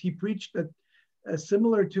 knew that he preached that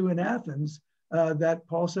similar to in Athens, that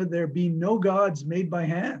Paul said there be no gods made by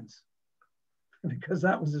hands, because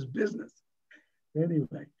that was his business.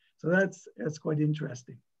 Anyway, so that's quite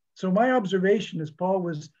interesting. So my observation is Paul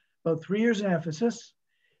was about 3 years in Ephesus.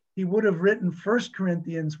 He would have written 1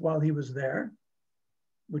 Corinthians while he was there,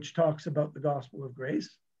 which talks about the gospel of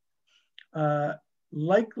grace.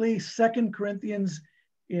 Likely 2 Corinthians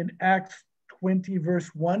in Acts 20 verse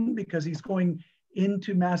 1, because he's going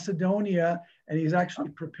into Macedonia and he's actually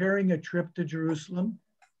preparing a trip to Jerusalem.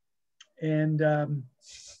 And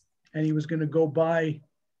he was going to go by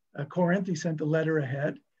Corinth. He sent a letter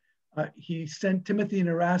ahead. He sent Timothy and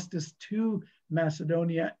Erastus to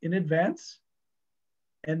Macedonia in advance.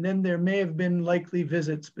 And then there may have been likely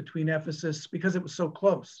visits between Ephesus, because it was so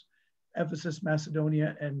close, Ephesus,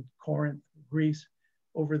 Macedonia, and Corinth, Greece,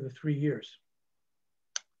 over the 3 years.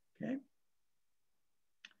 Okay.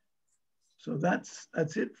 So that's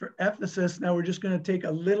it for Ephesus. Now we're just going to take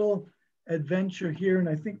a little adventure here, and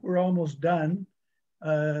I think we're almost done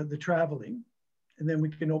the traveling, and then we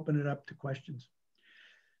can open it up to questions.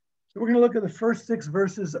 So we're going to look at the first 6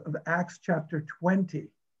 verses of Acts chapter 20.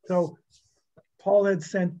 So Paul had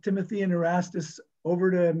sent Timothy and Erastus over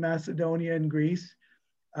to Macedonia and Greece.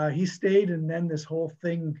 He stayed, and then this whole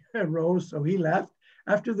thing arose, so he left.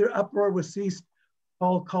 After the uproar was ceased,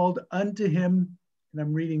 Paul called unto him, and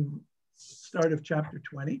I'm reading start of chapter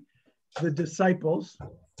 20, the disciples,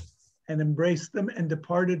 and embraced them and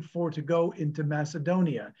departed for to go into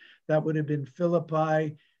Macedonia. That would have been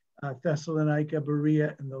Philippi, Thessalonica,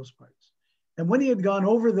 Berea, and those parts. And when he had gone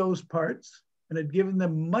over those parts and had given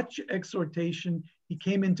them much exhortation, he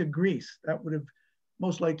came into Greece. That would have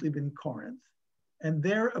most likely been Corinth, and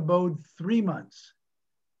there abode 3 months.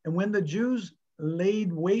 And when the Jews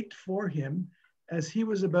laid wait for him, as he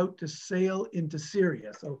was about to sail into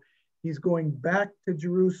Syria, so he's going back to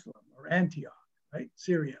Jerusalem or Antioch, right?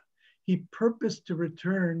 Syria. He purposed to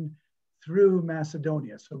return through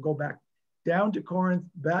Macedonia. So go back down to Corinth,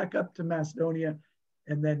 back up to Macedonia,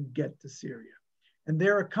 and then get to Syria. And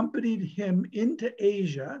there accompanied him into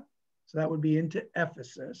Asia, so that would be into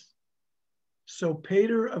Ephesus. So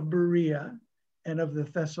Peter of Berea, and of the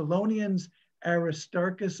Thessalonians,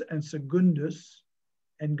 Aristarchus and Secundus,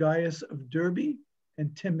 and Gaius of Derbe,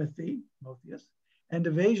 and Timothy, Timotheus, and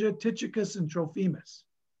of Asia, Tychicus and Trophimus.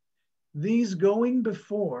 These going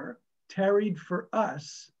before tarried for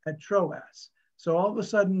us at Troas. So all of a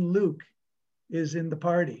sudden Luke is in the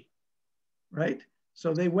party, right?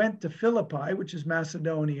 So they went to Philippi, which is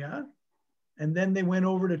Macedonia, and then they went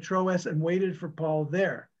over to Troas and waited for Paul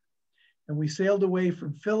there. And we sailed away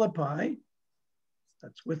from Philippi,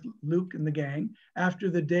 that's with Luke and the gang, after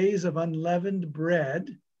the days of unleavened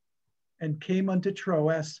bread, and came unto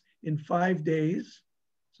Troas in 5 days.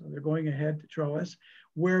 So they're going ahead to Troas,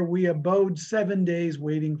 where we abode 7 days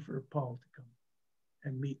waiting for Paul to come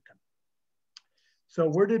and meet them. So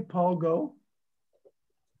where did Paul go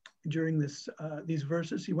during these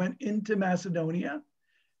verses? He went into Macedonia.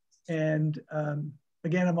 And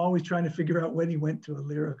again, I'm always trying to figure out when he went to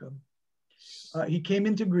Illyricum. He came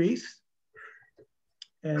into Greece,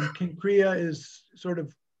 and Cenchrea is sort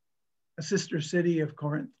of a sister city of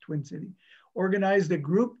Corinth, twin city, organized a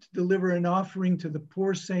group to deliver an offering to the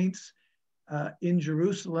poor saints in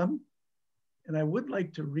Jerusalem. And I would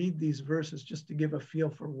like to read these verses just to give a feel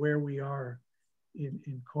for where we are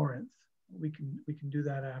in Corinth. We can do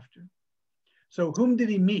that after. So whom did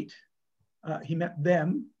he meet? He met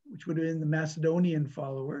them, which would have been the Macedonian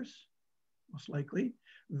followers, most likely,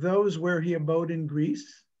 those where he abode in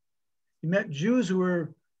Greece. He met Jews who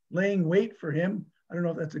were laying wait for him. I don't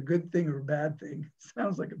know if that's a good thing or a bad thing. It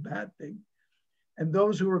sounds like a bad thing. And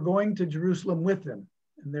those who were going to Jerusalem with him.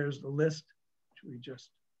 And there's the list, which we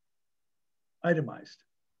just itemized.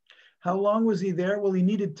 How long was he there? Well, he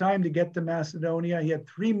needed time to get to Macedonia. He had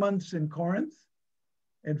 3 months in Corinth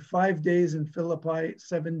and 5 days in Philippi,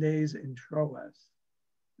 7 days in Troas.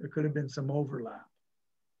 There could have been some overlap.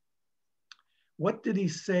 What did he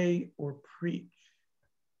say or preach?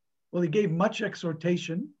 Well, he gave much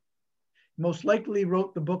exhortation. Most likely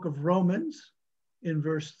wrote the book of Romans in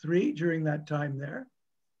verse 3 during that time there.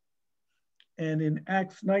 And in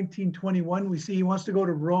Acts 19:21, we see he wants to go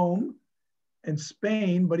to Rome and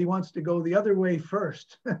Spain, but he wants to go the other way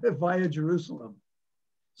first via Jerusalem.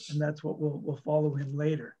 And that's what we'll follow him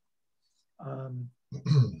later. And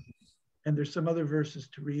there's some other verses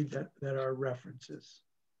to read that are references.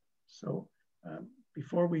 So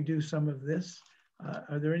before we do some of this,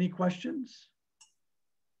 are there any questions?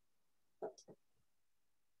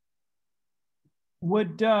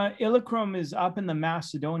 Would Illyricum is up in the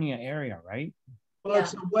Macedonia area, right? Well, yeah.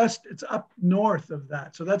 It's the west, it's up north of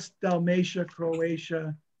that. So that's Dalmatia,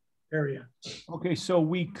 Croatia area. Okay, so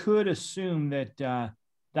we could assume that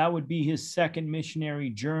that would be his second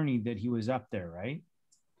missionary journey that he was up there, right?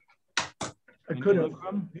 I could have.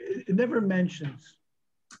 It never mentions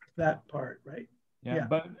that part, right? Yeah, yeah.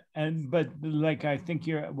 But like I think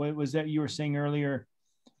what was that you were saying earlier?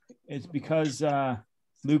 It's because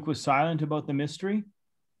Luke was silent about the mystery.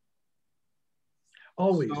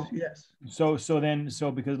 Always, yes. So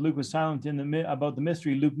because Luke was silent about the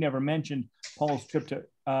mystery, Luke never mentioned Paul's trip to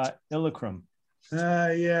Illyricum.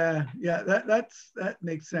 Yeah, that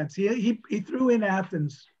makes sense. He threw in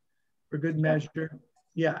Athens for good measure.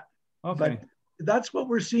 Yeah. Okay. But that's what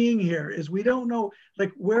we're seeing here is we don't know,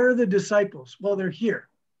 like, where are the disciples? Well, they're here,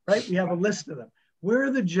 right? We have a list of them. Where are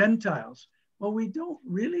the Gentiles? Well, we don't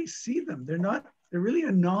really see them. They're really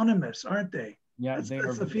anonymous, aren't they? Yeah,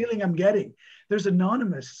 that's the feeling I'm getting. There's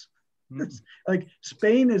anonymous. Like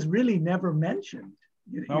Spain is really never mentioned.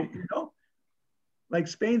 You know, like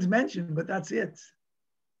Spain's mentioned, but that's it.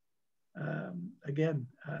 Again,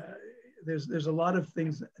 there's a lot of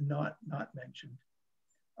things not mentioned.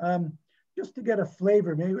 Just to get a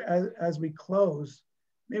flavor, maybe as we close,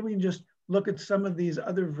 maybe we can just look at some of these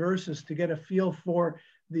other verses to get a feel for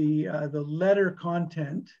the letter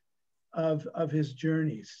content of his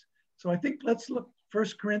journeys. So I think let's look 1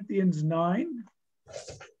 Corinthians 9,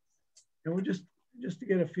 and we're just to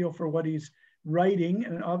get a feel for what he's writing,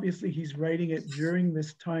 and obviously he's writing it during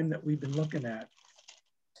this time that we've been looking at.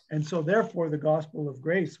 And so therefore the gospel of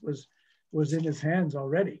grace was in his hands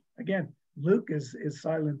already. Again, Luke is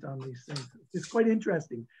silent on these things. It's quite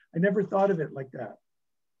interesting. I never thought of it like that,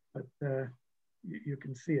 but you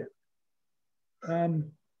can see it.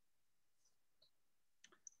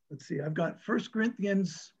 Let's see, I've got 1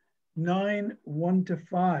 Corinthians 9,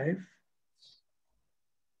 1-5. Have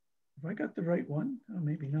I got the right one? Oh,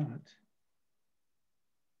 maybe not.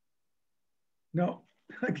 No,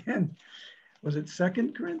 again, was it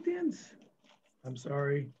 2 Corinthians? I'm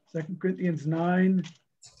sorry, 2 Corinthians 9,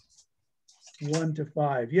 1 to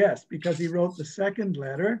 5. Yes, because he wrote the second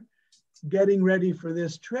letter, getting ready for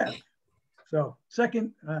this trip. So I've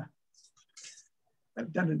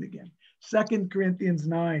done it again. 2 Corinthians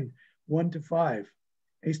 9, 1 to 5.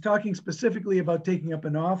 He's talking specifically about taking up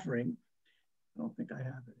an offering. I don't think I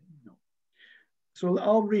have it. No. So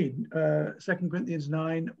I'll read 2 Corinthians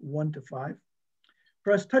 9, 1 to 5.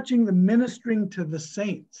 For as touching the ministering to the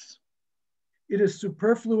saints, it is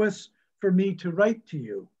superfluous for me to write to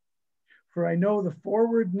you, for I know the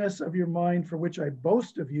forwardness of your mind, for which I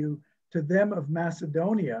boast of you to them of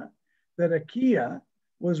Macedonia, that Achaia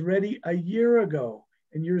was ready a year ago,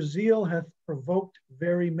 and your zeal hath provoked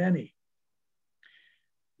very many.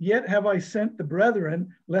 Yet have I sent the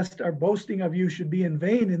brethren, lest our boasting of you should be in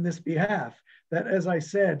vain in this behalf, that as I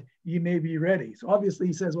said, ye may be ready. So obviously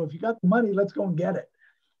he says, well, if you got the money, let's go and get it.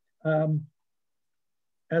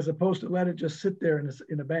 As opposed to let it just sit there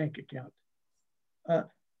in a bank account.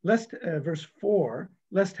 Verse 4,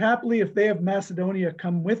 lest happily if they of Macedonia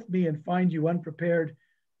come with me and find you unprepared,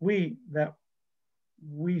 we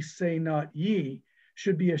say not ye,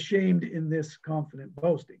 should be ashamed in this confident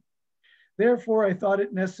boasting. Therefore I thought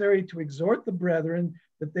it necessary to exhort the brethren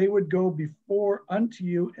that they would go before unto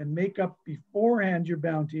you and make up beforehand your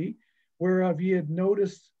bounty, whereof ye had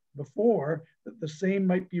noticed before that the same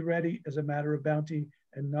might be ready as a matter of bounty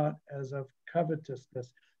and not as of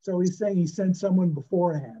covetousness. So he's saying he sent someone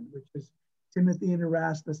beforehand, which is Timothy and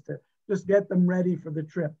Erastus, to just get them ready for the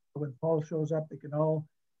trip. When Paul shows up, they can all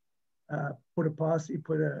put a posse,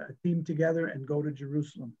 put a team together and go to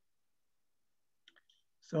Jerusalem.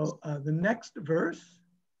 So the next verse,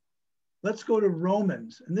 let's go to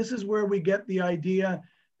Romans. And this is where we get the idea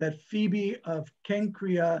that Phoebe of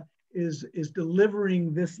Cenchrea is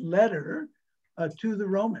delivering this letter to the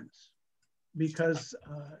Romans, because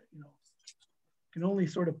you can only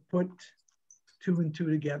sort of put 2 and 2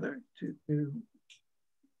 together to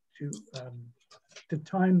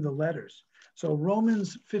time the letters. So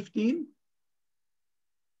Romans 15,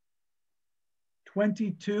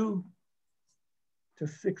 22 to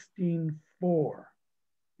 16:4. I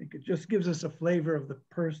think it just gives us a flavor of the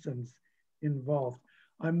persons involved.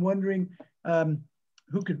 I'm wondering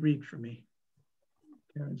who could read for me.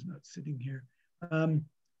 Karen's not sitting here.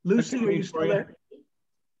 Lucy, are you still there?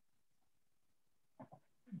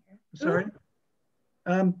 Sorry.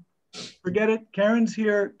 Forget it. Karen's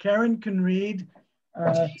here. Karen can read.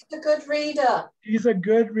 She's a good reader. She's a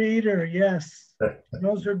good reader, yes.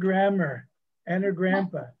 Knows her grammar and her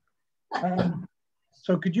grandpa.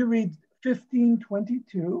 So could you read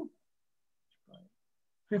 15:22?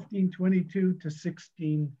 15:22 to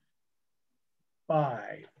 16:5.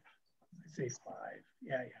 I say 5.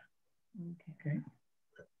 Yeah. Okay.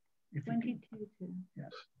 22 to. Yeah.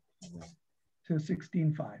 To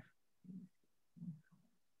 16:5.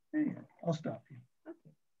 Yeah, I'll stop you.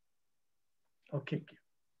 Okay. I'll kick you.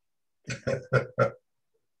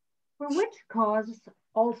 For which cause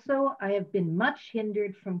also I have been much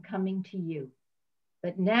hindered from coming to you.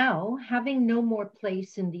 But now, having no more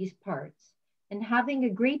place in these parts, and having a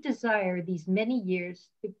great desire these many years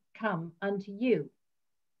to come unto you,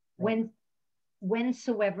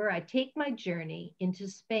 whensoever I take my journey into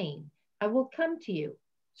Spain, I will come to you,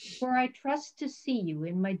 for I trust to see you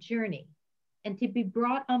in my journey, and to be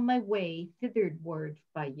brought on my way thitherward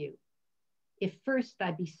by you, if first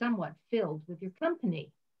I be somewhat filled with your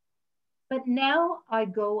company. But now I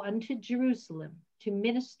go unto Jerusalem to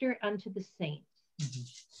minister unto the saints,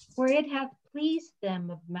 for it hath pleased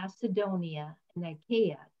them of Macedonia and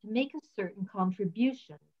Achaia to make a certain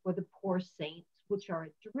contribution for the poor saints which are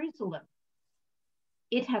at Jerusalem.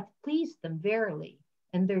 It hath pleased them verily,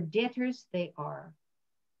 and their debtors they are.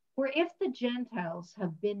 For if the Gentiles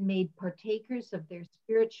have been made partakers of their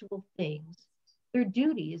spiritual things, their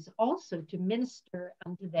duty is also to minister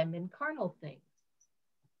unto them in carnal things.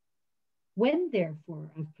 When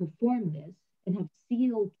therefore I've performed this, and have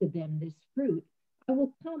sealed to them this fruit, I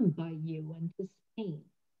will come by you unto Spain.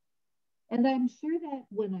 And I am sure that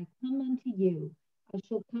when I come unto you, I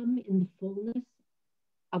shall come in the fullness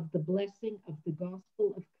of the blessing of the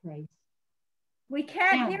gospel of Christ. We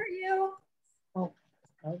can't hear you. Oh,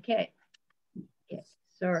 okay. Yes,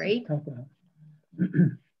 sorry.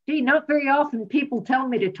 Gee, not very often people tell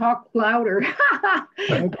me to talk louder.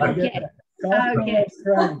 Okay.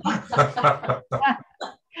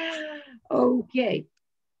 Okay.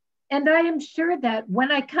 And I am sure that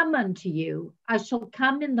when I come unto you, I shall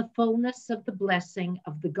come in the fullness of the blessing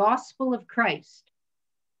of the gospel of Christ.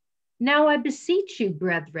 Now I beseech you,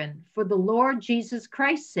 brethren, for the Lord Jesus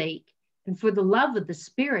Christ's sake, and for the love of the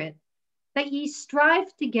Spirit, that ye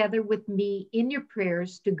strive together with me in your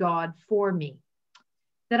prayers to God for me,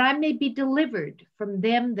 that I may be delivered from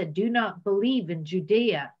them that do not believe in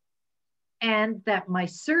Judea, and that my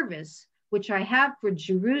service, which I have for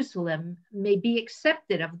Jerusalem, may be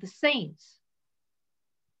accepted of the saints,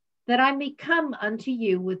 that I may come unto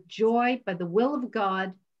you with joy by the will of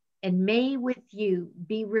God, and may with you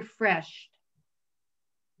be refreshed.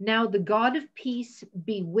 Now the God of peace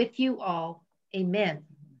be with you all. Amen.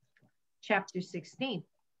 Chapter 16.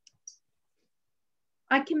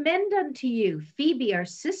 I commend unto you Phoebe, our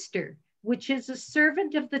sister, which is a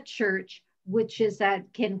servant of the church which is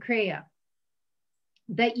at Cenchrea,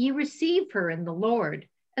 that ye receive her in the Lord,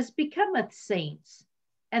 as becometh saints,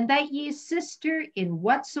 and that ye assist her in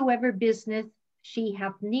whatsoever business she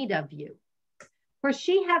hath need of you. For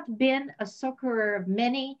she hath been a succorer of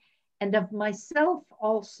many, and of myself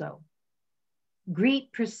also.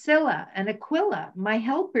 Greet Priscilla and Aquila, my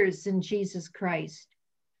helpers in Jesus Christ,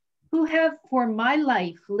 who have for my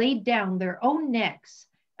life laid down their own necks,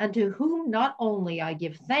 unto whom not only I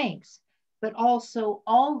give thanks, but also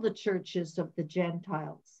all the churches of the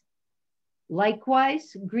Gentiles.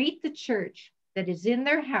 Likewise, greet the church that is in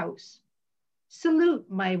their house. Salute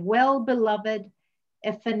my well-beloved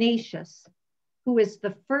Athanasius, who is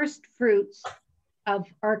the first fruits of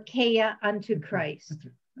Archaea unto Christ.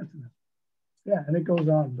 That's enough. Yeah, and it goes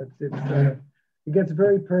on, but it gets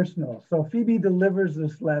very personal. So Phoebe delivers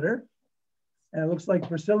this letter, and it looks like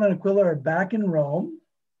Priscilla and Aquila are back in Rome,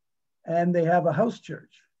 and they have a house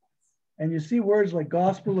church. And you see words like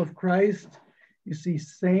gospel of Christ, you see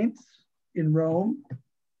saints in Rome,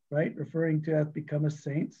 right? Referring to have become as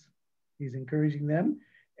saints. He's encouraging them.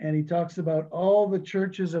 And he talks about all the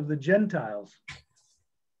churches of the Gentiles.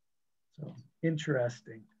 So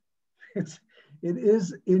interesting. It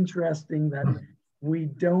is interesting that we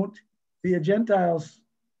don't, the Gentiles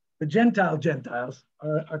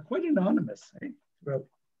are quite anonymous. Eh? Well,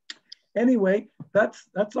 anyway, that's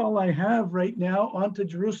all I have right now. On to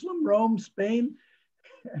Jerusalem, Rome, Spain,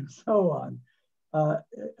 and so on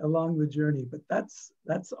along the journey. But that's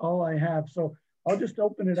all I have. So I'll just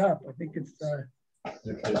open it up. I think it's.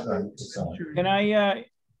 Can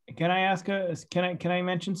I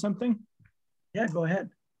mention something? Yeah, go ahead.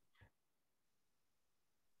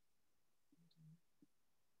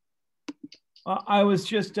 I was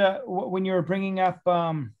just when you were bringing up.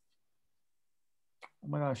 Oh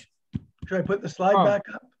my gosh! Should I put the slide back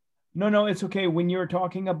up? No, it's okay. When you were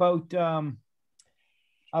talking about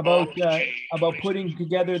putting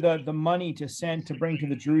together the money to bring to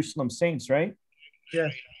the Jerusalem saints, right?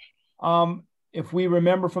 Yes. If we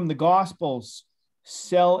remember from the Gospels,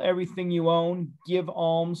 sell everything you own, give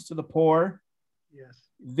alms to the poor. Yes.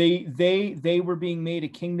 They were being made a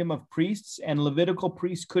kingdom of priests, and Levitical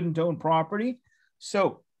priests couldn't own property.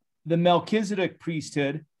 So the Melchizedek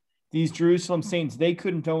priesthood, these Jerusalem saints, they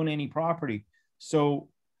couldn't own any property. So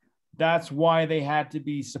that's why they had to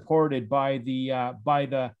be supported by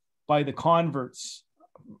the converts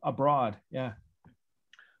abroad. Yeah.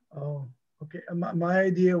 Oh, okay. My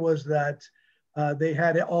idea was that they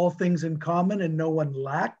had all things in common and no one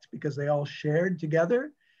lacked because they all shared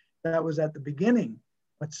together. That was at the beginning.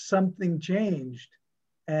 But something changed,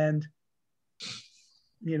 and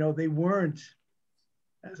they weren't,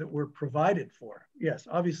 as it were, provided for. Yes,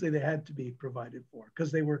 obviously they had to be provided for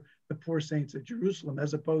because they were the poor saints of Jerusalem,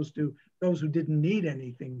 as opposed to those who didn't need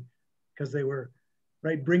anything because they were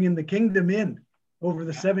bringing the kingdom in over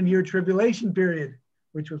the 7-year tribulation period,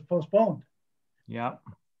 which was postponed. Yeah.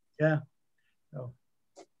 So,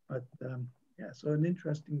 but so an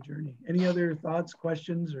interesting journey. Any other thoughts,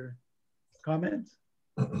 questions, or comments?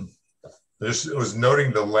 This was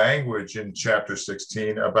noting the language in chapter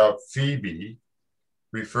 16 about Phoebe,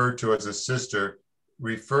 referred to as a sister,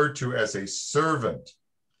 referred to as a servant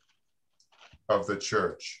of the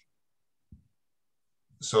church.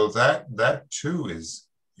 So that too is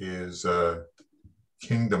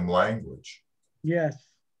kingdom language. Yes,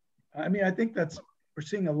 I mean, I think we're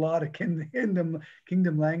seeing a lot of kingdom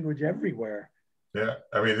language everywhere. Yeah,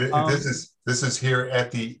 I mean, this is here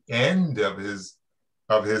at the end of his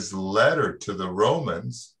letter to the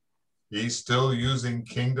Romans. He's still using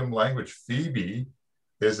kingdom language. Phoebe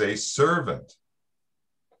is a servant.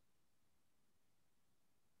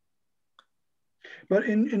 But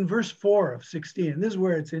in verse 4 of 16, this is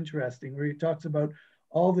where it's interesting, where he talks about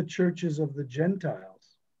all the churches of the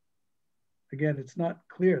Gentiles. Again, it's not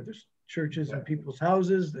clear. There's churches in people's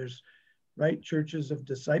houses. There's churches of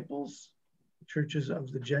disciples, churches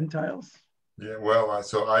of the Gentiles. Yeah, well,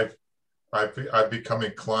 so I've become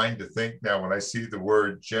inclined to think now when I see the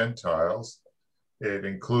word Gentiles it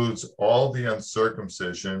includes all the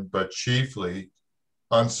uncircumcision, but chiefly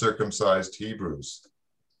uncircumcised Hebrews.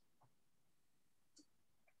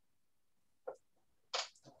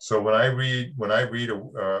 So when I read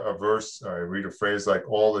a verse, I read a phrase like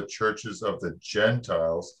all the churches of the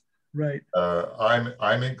Gentiles, Right.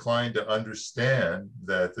 I'm inclined to understand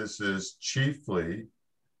that this is chiefly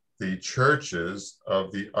the churches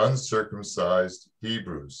of the uncircumcised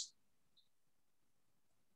Hebrews.